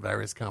Hill at the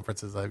various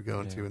conferences I've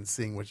gone to and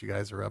seeing what you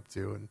guys are up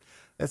to, and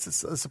that's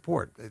a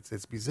support.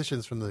 It's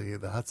musicians from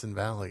the Hudson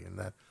Valley and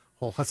that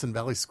whole Hudson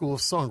Valley School of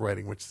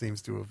Songwriting, which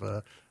seems to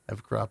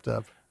have cropped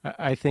up.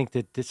 I think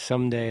that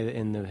someday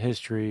in the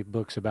history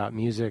books about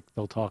music,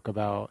 they'll talk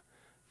about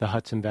the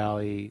Hudson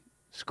Valley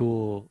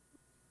School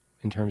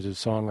in terms of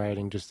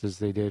songwriting, just as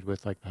they did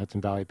with like the Hudson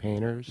Valley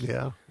Painters.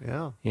 Yeah.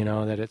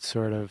 That it's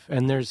sort of,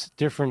 and there's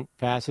different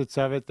facets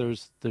of it.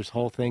 There's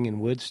whole thing in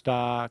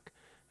Woodstock,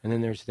 and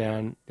then there's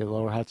down the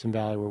lower Hudson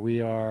Valley where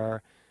we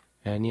are,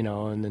 and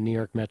in the New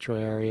York metro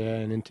area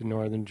and into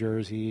northern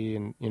Jersey,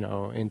 and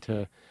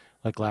into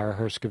like Lara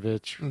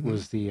Herskovich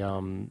was the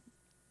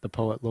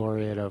poet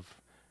laureate of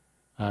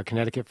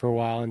Connecticut for a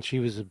while, and she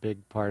was a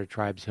big part of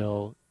Tribes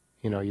Hill,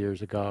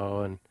 years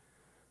ago, and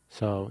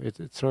so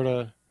it's sort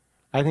of,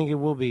 I think it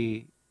will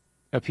be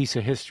a piece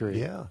of history.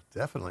 Yeah,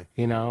 definitely.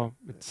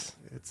 It's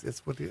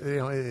what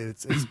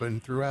it's been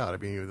throughout. I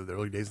mean, the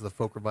early days of the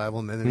folk revival,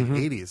 and then in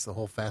the '80s, the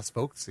whole fast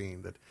folk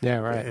scene.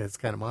 It's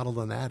kind of modeled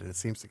on that, and it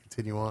seems to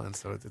continue on.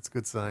 So it's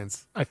good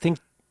signs. I think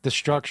the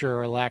structure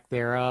or lack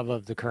thereof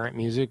of the current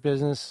music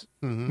business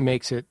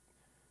makes it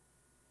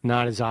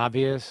not as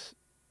obvious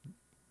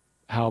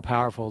how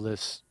powerful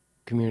this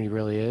community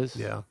really is.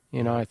 Yeah.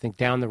 I think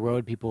down the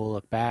road people will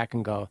look back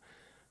and go,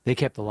 they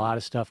kept a lot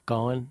of stuff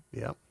going.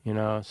 Yeah.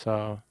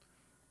 So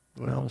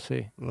we'll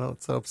see. Well,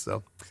 let's hope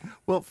so.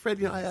 Well,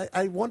 Fred,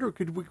 I wonder,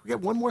 could we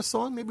get one more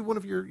song? Maybe one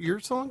of your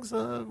songs?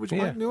 Would you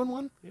mind doing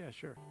one? Yeah,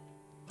 sure.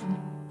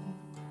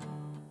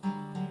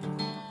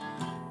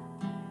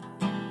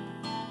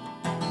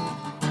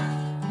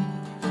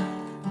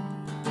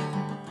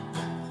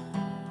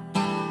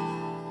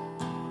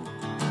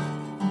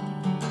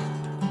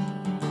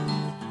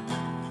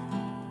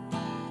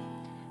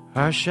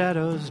 Our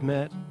shadows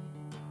met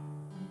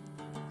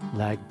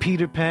like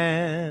Peter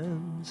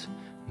Pan's.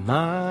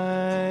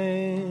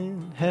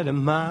 Mine had a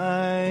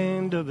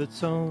mind of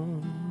its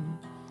own.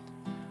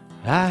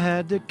 I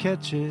had to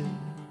catch it.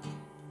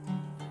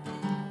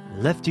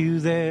 Left you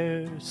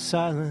there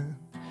silent.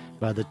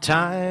 By the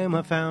time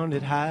I found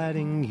it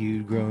hiding,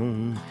 you'd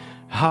grown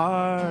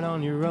hard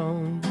on your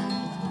own.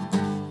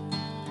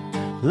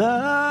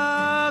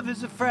 Love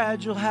is a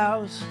fragile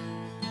house,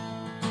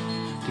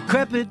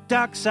 decrepit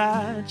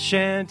dockside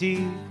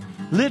shanty,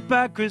 lit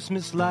by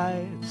Christmas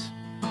lights,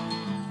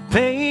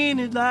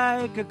 painted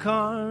like a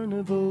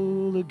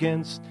carnival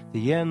against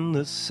the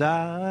endless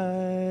silence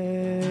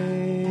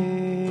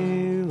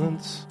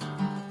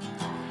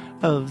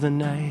of the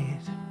night.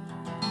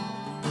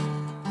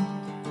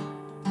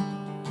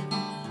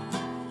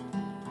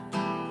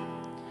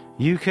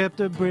 You kept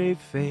a brave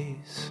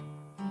face,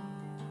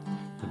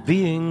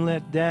 being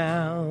let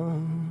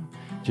down.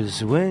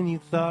 Just when you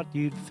thought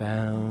you'd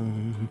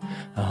found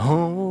a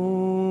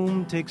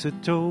home takes a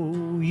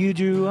toll. You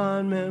drew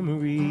on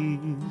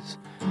memories,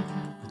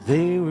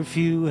 they were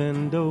few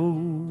and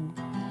old.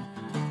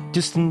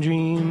 Distant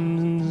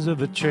dreams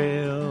of a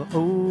trail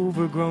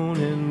overgrown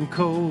and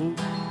cold.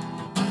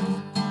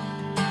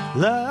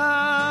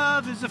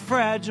 Love is a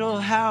fragile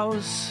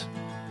house,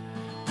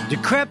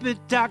 decrepit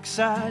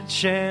dockside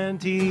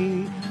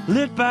shanty,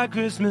 lit by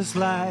Christmas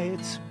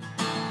lights,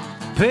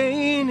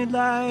 painted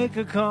like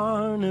a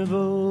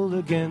carnival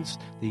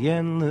against the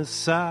endless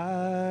silence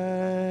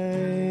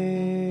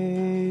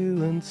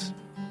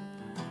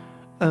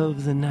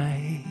of the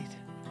night.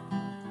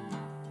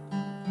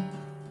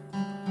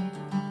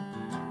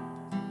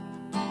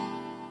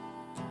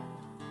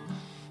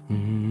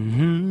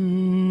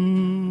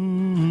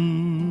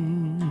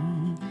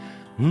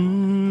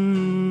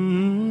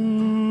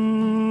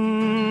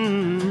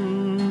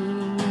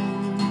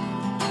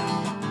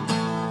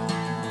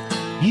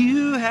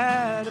 You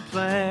had a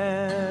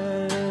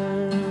plan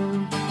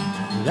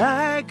that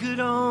I could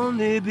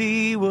only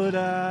be what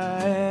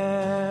I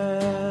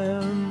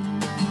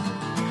am.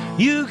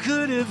 You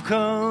could have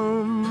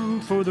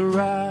come for the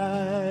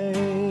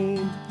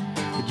ride,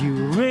 but you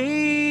were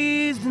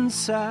raised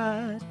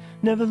inside,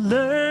 never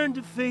learned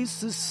to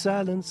face the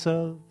silence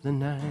of the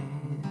night.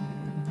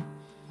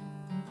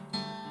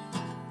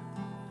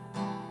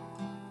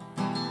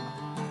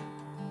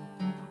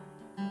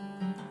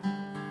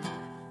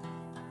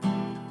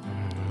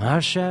 Our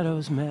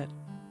shadows met,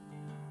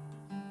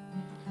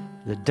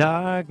 the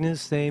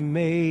darkness they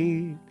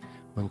made,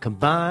 when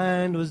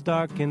combined was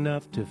dark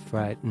enough to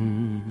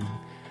frighten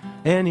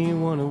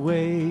anyone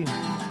away.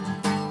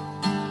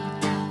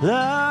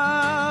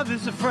 Love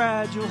is a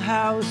fragile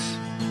house,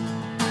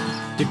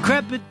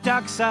 decrepit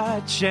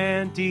dockside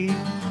shanty,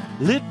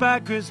 lit by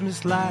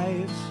Christmas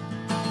lights,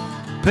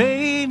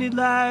 painted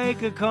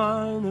like a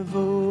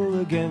carnival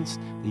against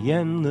the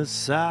endless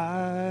silence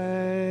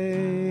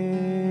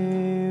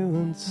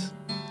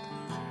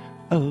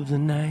of the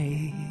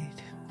night.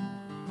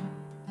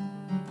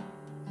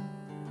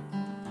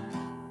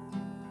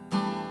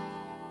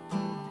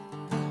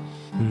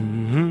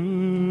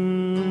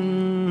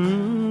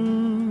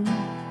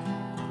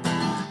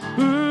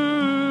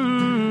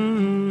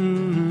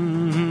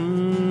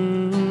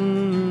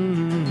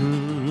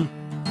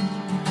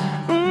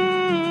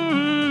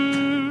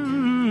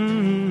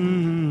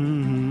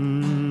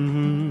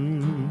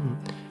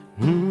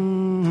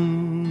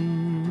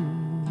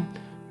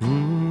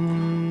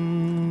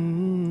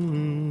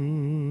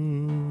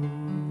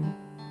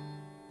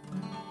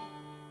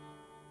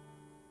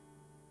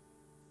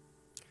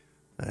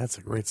 That's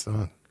a great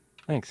song.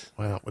 Thanks.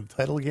 Wow. What the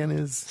title again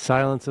is?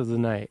 Silence of the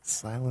Night.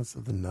 Silence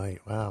of the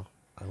Night. Wow.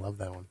 I love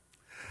that one.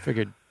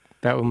 Figured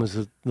that one was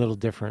a little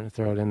different to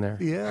throw it in there.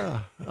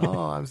 Yeah.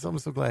 Oh, I'm so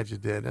glad you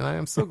did. And I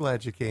am so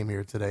glad you came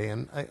here today.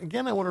 And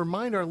again, I want to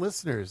remind our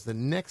listeners that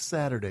next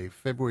Saturday,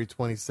 February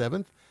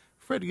 27th,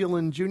 Fred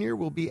Gillen Jr.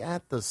 will be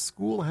at the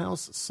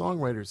Schoolhouse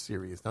Songwriters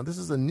Series. Now, this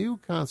is a new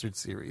concert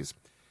series.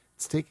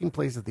 It's taking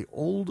place at the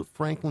Old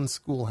Franklin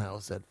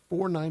Schoolhouse at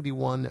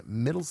 491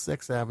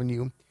 Middlesex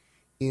Avenue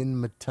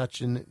in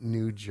Metuchen,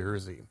 New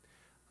Jersey.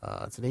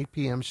 It's an 8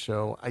 p.m.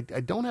 show. I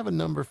don't have a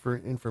number for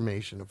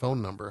information, a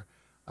phone number.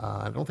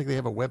 I don't think they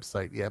have a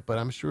website yet, but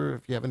I'm sure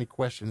if you have any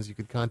questions, you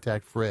could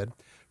contact Fred.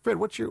 Fred,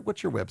 what's your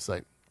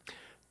website?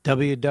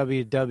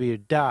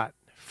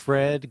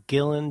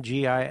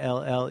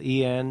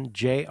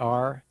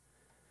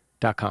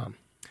 www.fredgillenjr.com.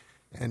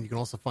 And you can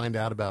also find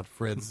out about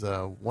Fred's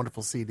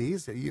wonderful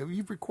CDs.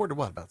 You've recorded,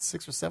 what, about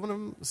 6 or 7 of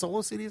them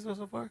solo CDs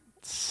so far?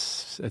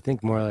 I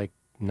think more like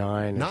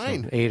 9.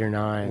 9? 8 or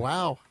 9.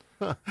 Wow.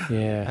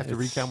 Yeah. I have to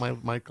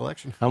recount my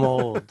collection. I'm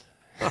old.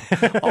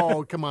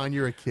 Oh, come on,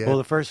 you're a kid. Well,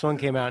 the first one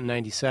came out in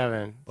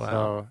 97. Wow.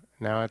 So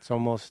now it's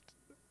almost,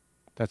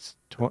 that's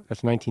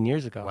 19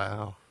 years ago.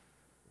 Wow.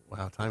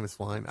 Wow, time is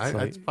flying.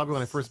 That's probably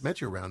when I first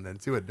met you around then,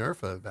 too, at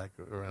NERFA back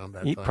around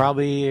that time.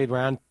 Probably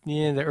around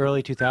the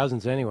early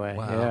 2000s anyway.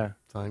 Wow. Yeah.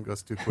 Time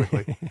goes too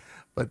quickly.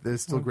 But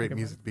there's still great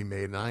music to be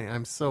made, and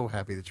I'm so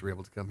happy that you were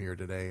able to come here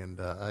today, and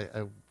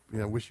I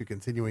wish you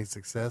continuing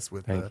success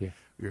with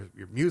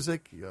your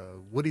music,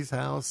 Woody's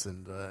House,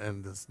 and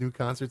this new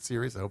concert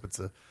series. I hope it's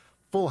a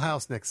full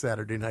house next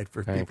Saturday night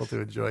for people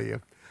to enjoy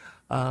you.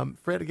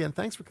 Fred, again,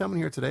 thanks for coming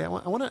here today. I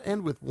want to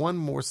end with one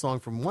more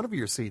song from one of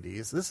your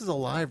CDs. This is a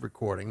live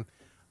recording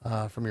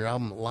from your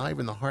album Live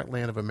in the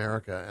Heartland of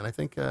America, and I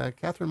think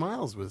Catherine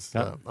Miles was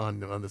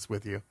on this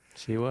with you.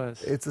 She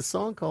was. It's a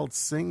song called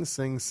Sing,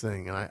 Sing,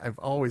 Sing, and I've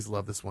always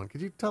loved this one. Could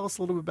you tell us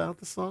a little bit about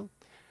this song?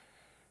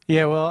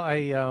 Yeah, well,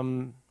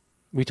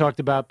 we talked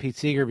about Pete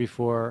Seeger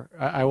before.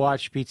 I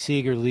watched Pete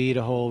Seeger lead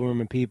a whole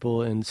room of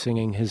people in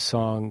singing his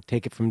song,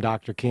 Take It From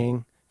Dr.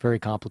 King, very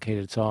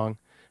complicated song.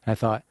 I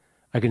thought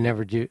I could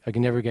never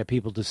get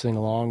people to sing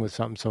along with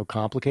something so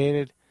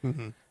complicated.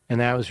 Mm-hmm.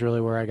 And that was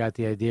really where I got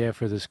the idea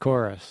for this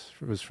chorus.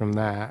 It was from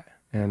that.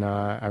 And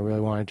I really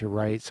wanted to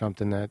write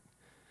something that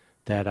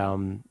that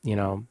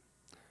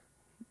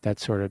that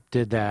sort of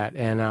did that.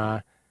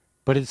 And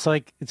but it's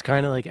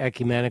kind of like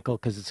ecumenical,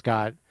 because it's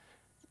got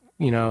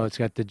the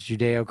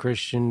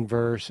Judeo-Christian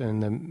verse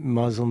and the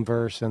Muslim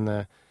verse and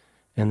the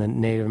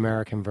Native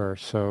American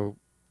verse. So,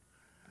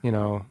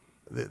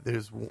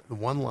 there's the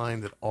one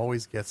line that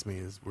always gets me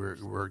is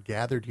we're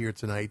gathered here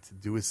tonight to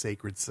do a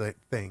sacred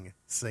thing,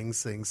 sing,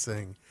 sing,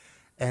 sing.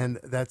 And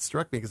that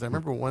struck me because I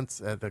remember once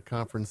at a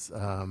conference,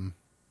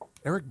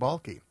 Eric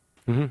Balke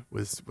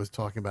was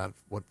talking about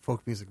what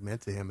folk music meant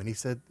to him. And he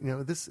said,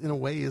 this in a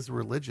way is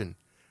religion,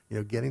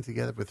 getting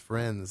together with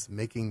friends,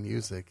 making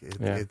music.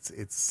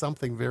 It's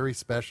something very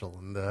special.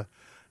 And,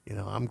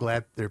 I'm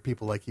glad there are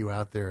people like you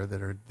out there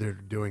that are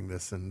doing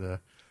this and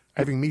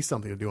giving me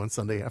something to do on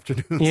Sunday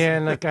afternoons. Yeah,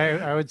 and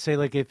I would say,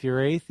 if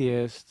you're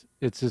atheist,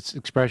 it's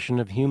expression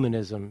of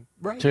humanism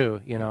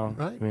too. Right.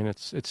 I mean,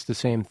 it's the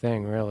same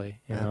thing, really.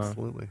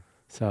 Absolutely.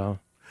 So,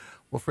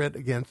 well, Fred,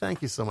 again,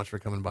 thank you so much for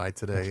coming by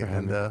today.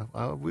 And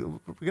we're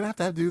gonna have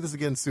to do this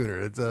again sooner.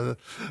 It's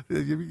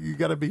you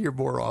got to be here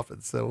more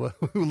often. So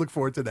we look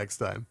forward to next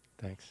time.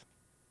 Thanks.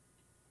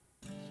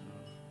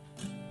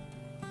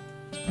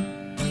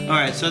 All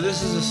right, so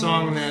this is a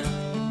song that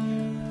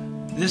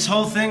this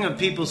whole thing of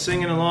people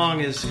singing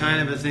along is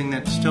kind of a thing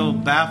that still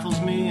baffles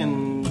me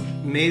and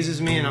amazes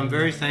me, and I'm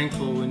very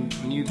thankful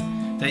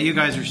that you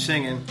guys are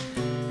singing.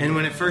 And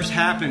when it first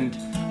happened,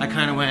 I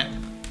kind of went,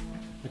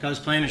 I was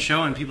playing a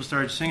show and people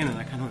started singing, and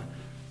I kind of went,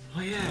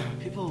 oh yeah,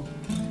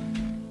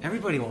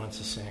 everybody wants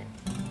to sing.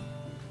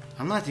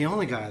 I'm not the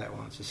only guy that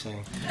wants to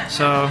sing.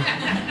 So,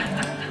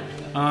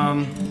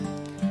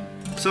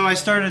 so I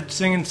started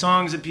singing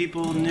songs that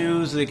people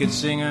knew so they could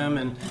sing them,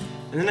 and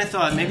then I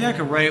thought maybe I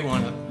could write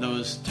one of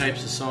those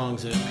types of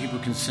songs that people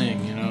can sing,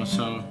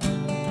 So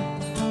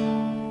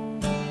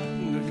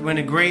when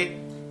a great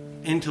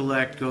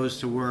intellect goes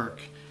to work,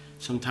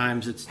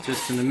 sometimes it's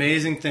just an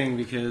amazing thing,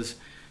 because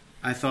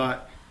I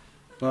thought,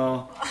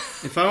 well,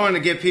 if I want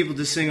to get people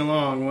to sing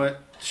along,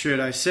 what should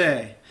I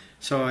say?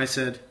 So I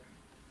said,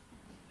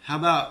 how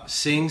about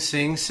sing,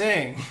 sing,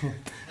 sing?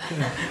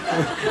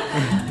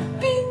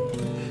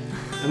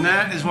 And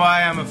that is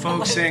why I'm a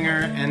folk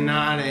singer and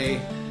not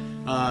a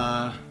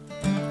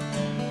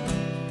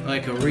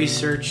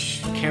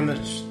research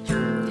chemist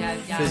or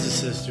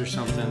physicist or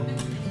something.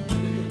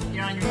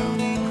 You're on your own.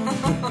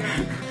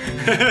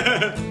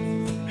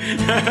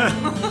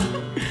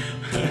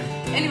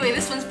 Anyway,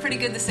 this one's pretty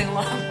good to sing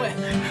along with.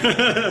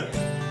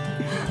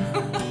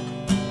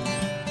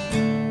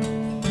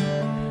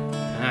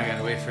 I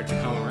gotta wait for it to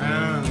come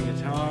around, the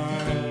guitar.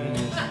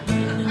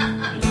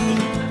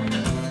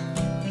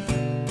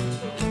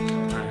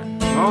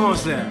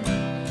 Almost there.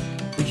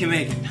 We can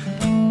make it.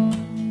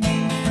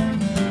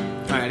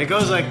 Alright, it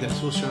goes like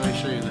this. We'll show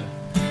you that.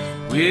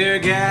 We're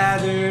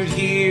gathered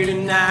here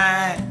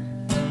tonight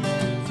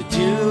to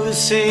do a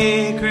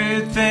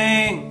sacred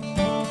thing.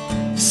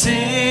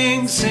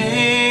 Sing,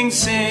 sing,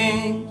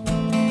 sing.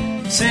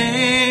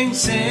 Sing,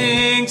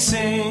 sing,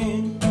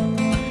 sing.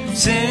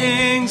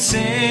 Sing,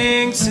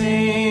 sing,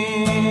 sing.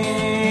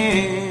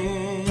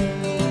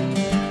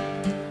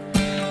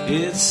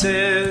 It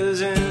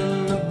says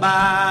in the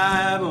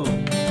Bible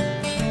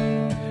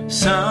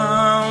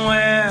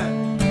somewhere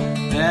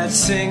that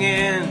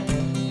singing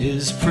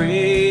is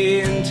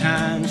praying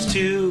times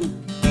two.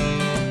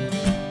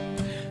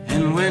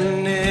 And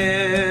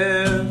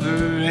whenever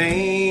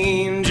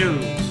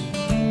angels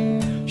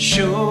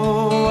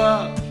show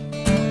up,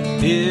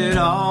 it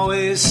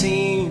always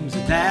seems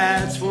that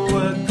that's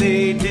what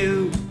they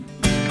do.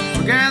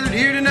 We're gathered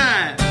here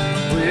tonight.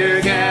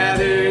 We're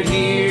gathered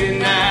here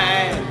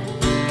tonight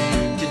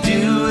to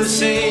do a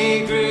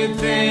sacred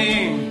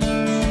thing.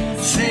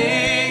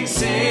 Sing,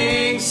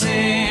 sing,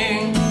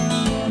 sing.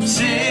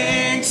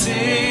 Sing,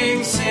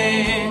 sing,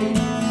 sing.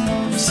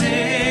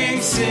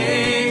 Sing,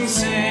 sing,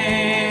 sing.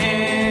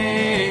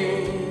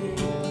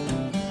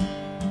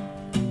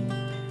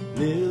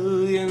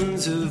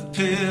 Millions of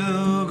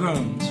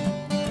pilgrims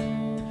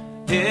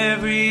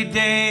every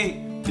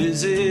day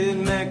visit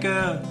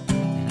Mecca,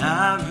 and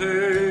I've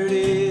heard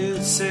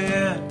it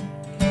said,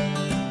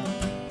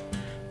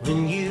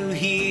 when you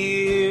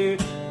hear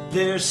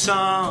their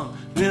song,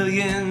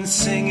 millions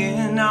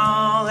singing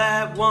all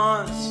at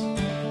once,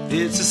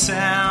 it's a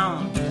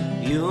sound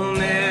you'll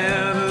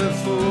never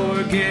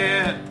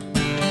forget.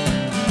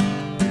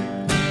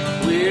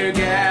 We're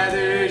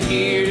gathered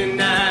here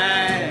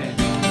tonight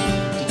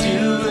to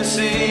do a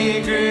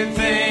sacred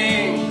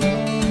thing.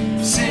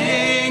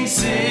 Sing,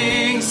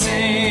 sing,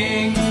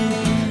 sing.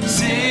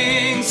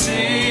 Sing,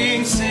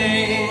 sing,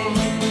 sing.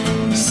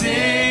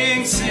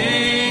 Sing,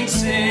 sing,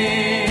 sing.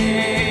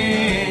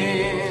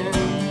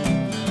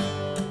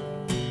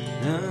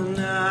 The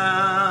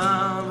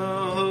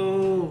Navajo,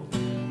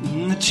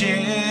 the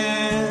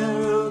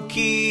Cherokee,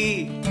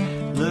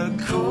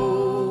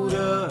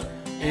 Lakota,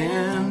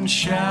 and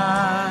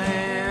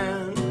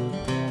Cheyenne,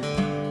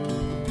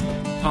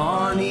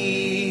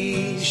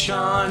 Pawnee,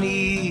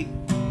 Shawnee,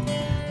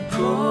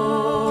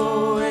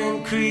 Crow,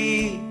 and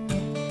Cree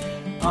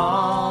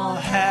all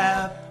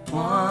have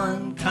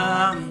one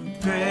common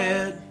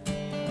thread.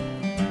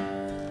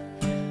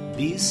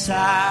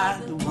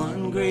 Beside the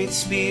one great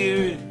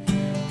spirit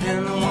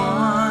and the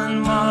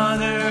one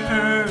Mother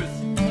Earth,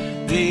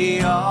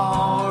 they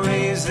all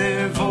raise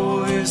their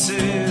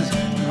voices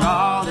for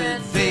all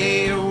that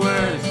they are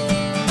worth.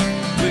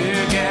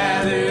 We're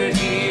gathered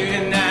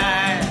here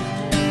tonight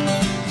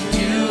to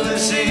do a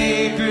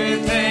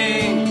sacred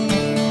thing.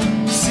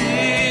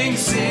 Sing,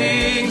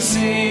 sing,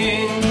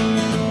 sing.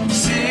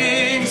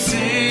 Sing,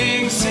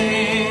 sing,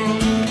 sing.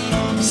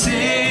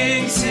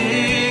 Sing,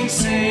 sing,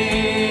 sing.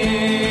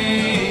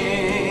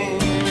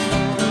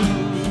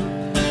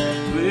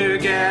 We're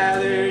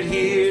gathered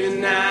here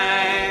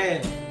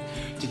tonight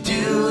to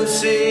do a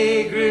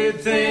sacred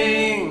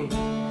thing.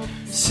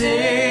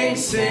 Sing,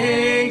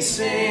 sing,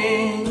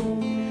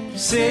 sing.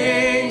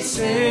 Sing,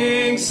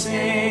 sing,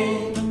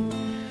 sing.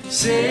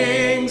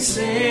 Sing,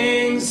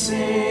 sing,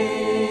 sing.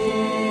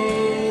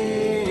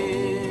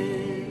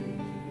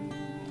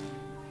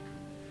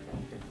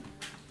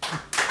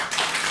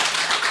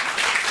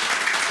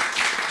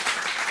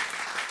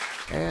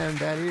 And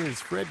that is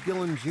Fred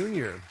Gillen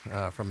Jr.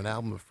 From an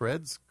album of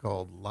Fred's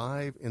called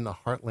Live in the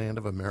Heartland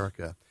of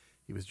America.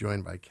 He was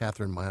joined by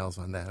Catherine Miles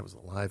on that. It was a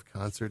live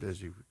concert,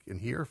 as you can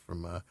hear,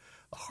 from the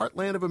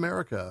Heartland of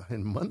America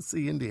in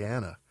Muncie,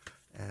 Indiana.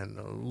 And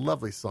a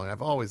lovely song.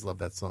 I've always loved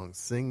that song,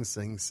 Sing,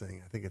 Sing,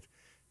 Sing. I think it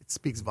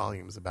speaks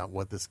volumes about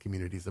what this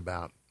community is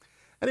about.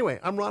 Anyway,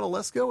 I'm Ron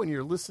Olesko, and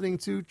you're listening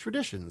to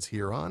Traditions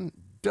here on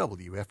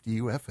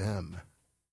WFDU FM.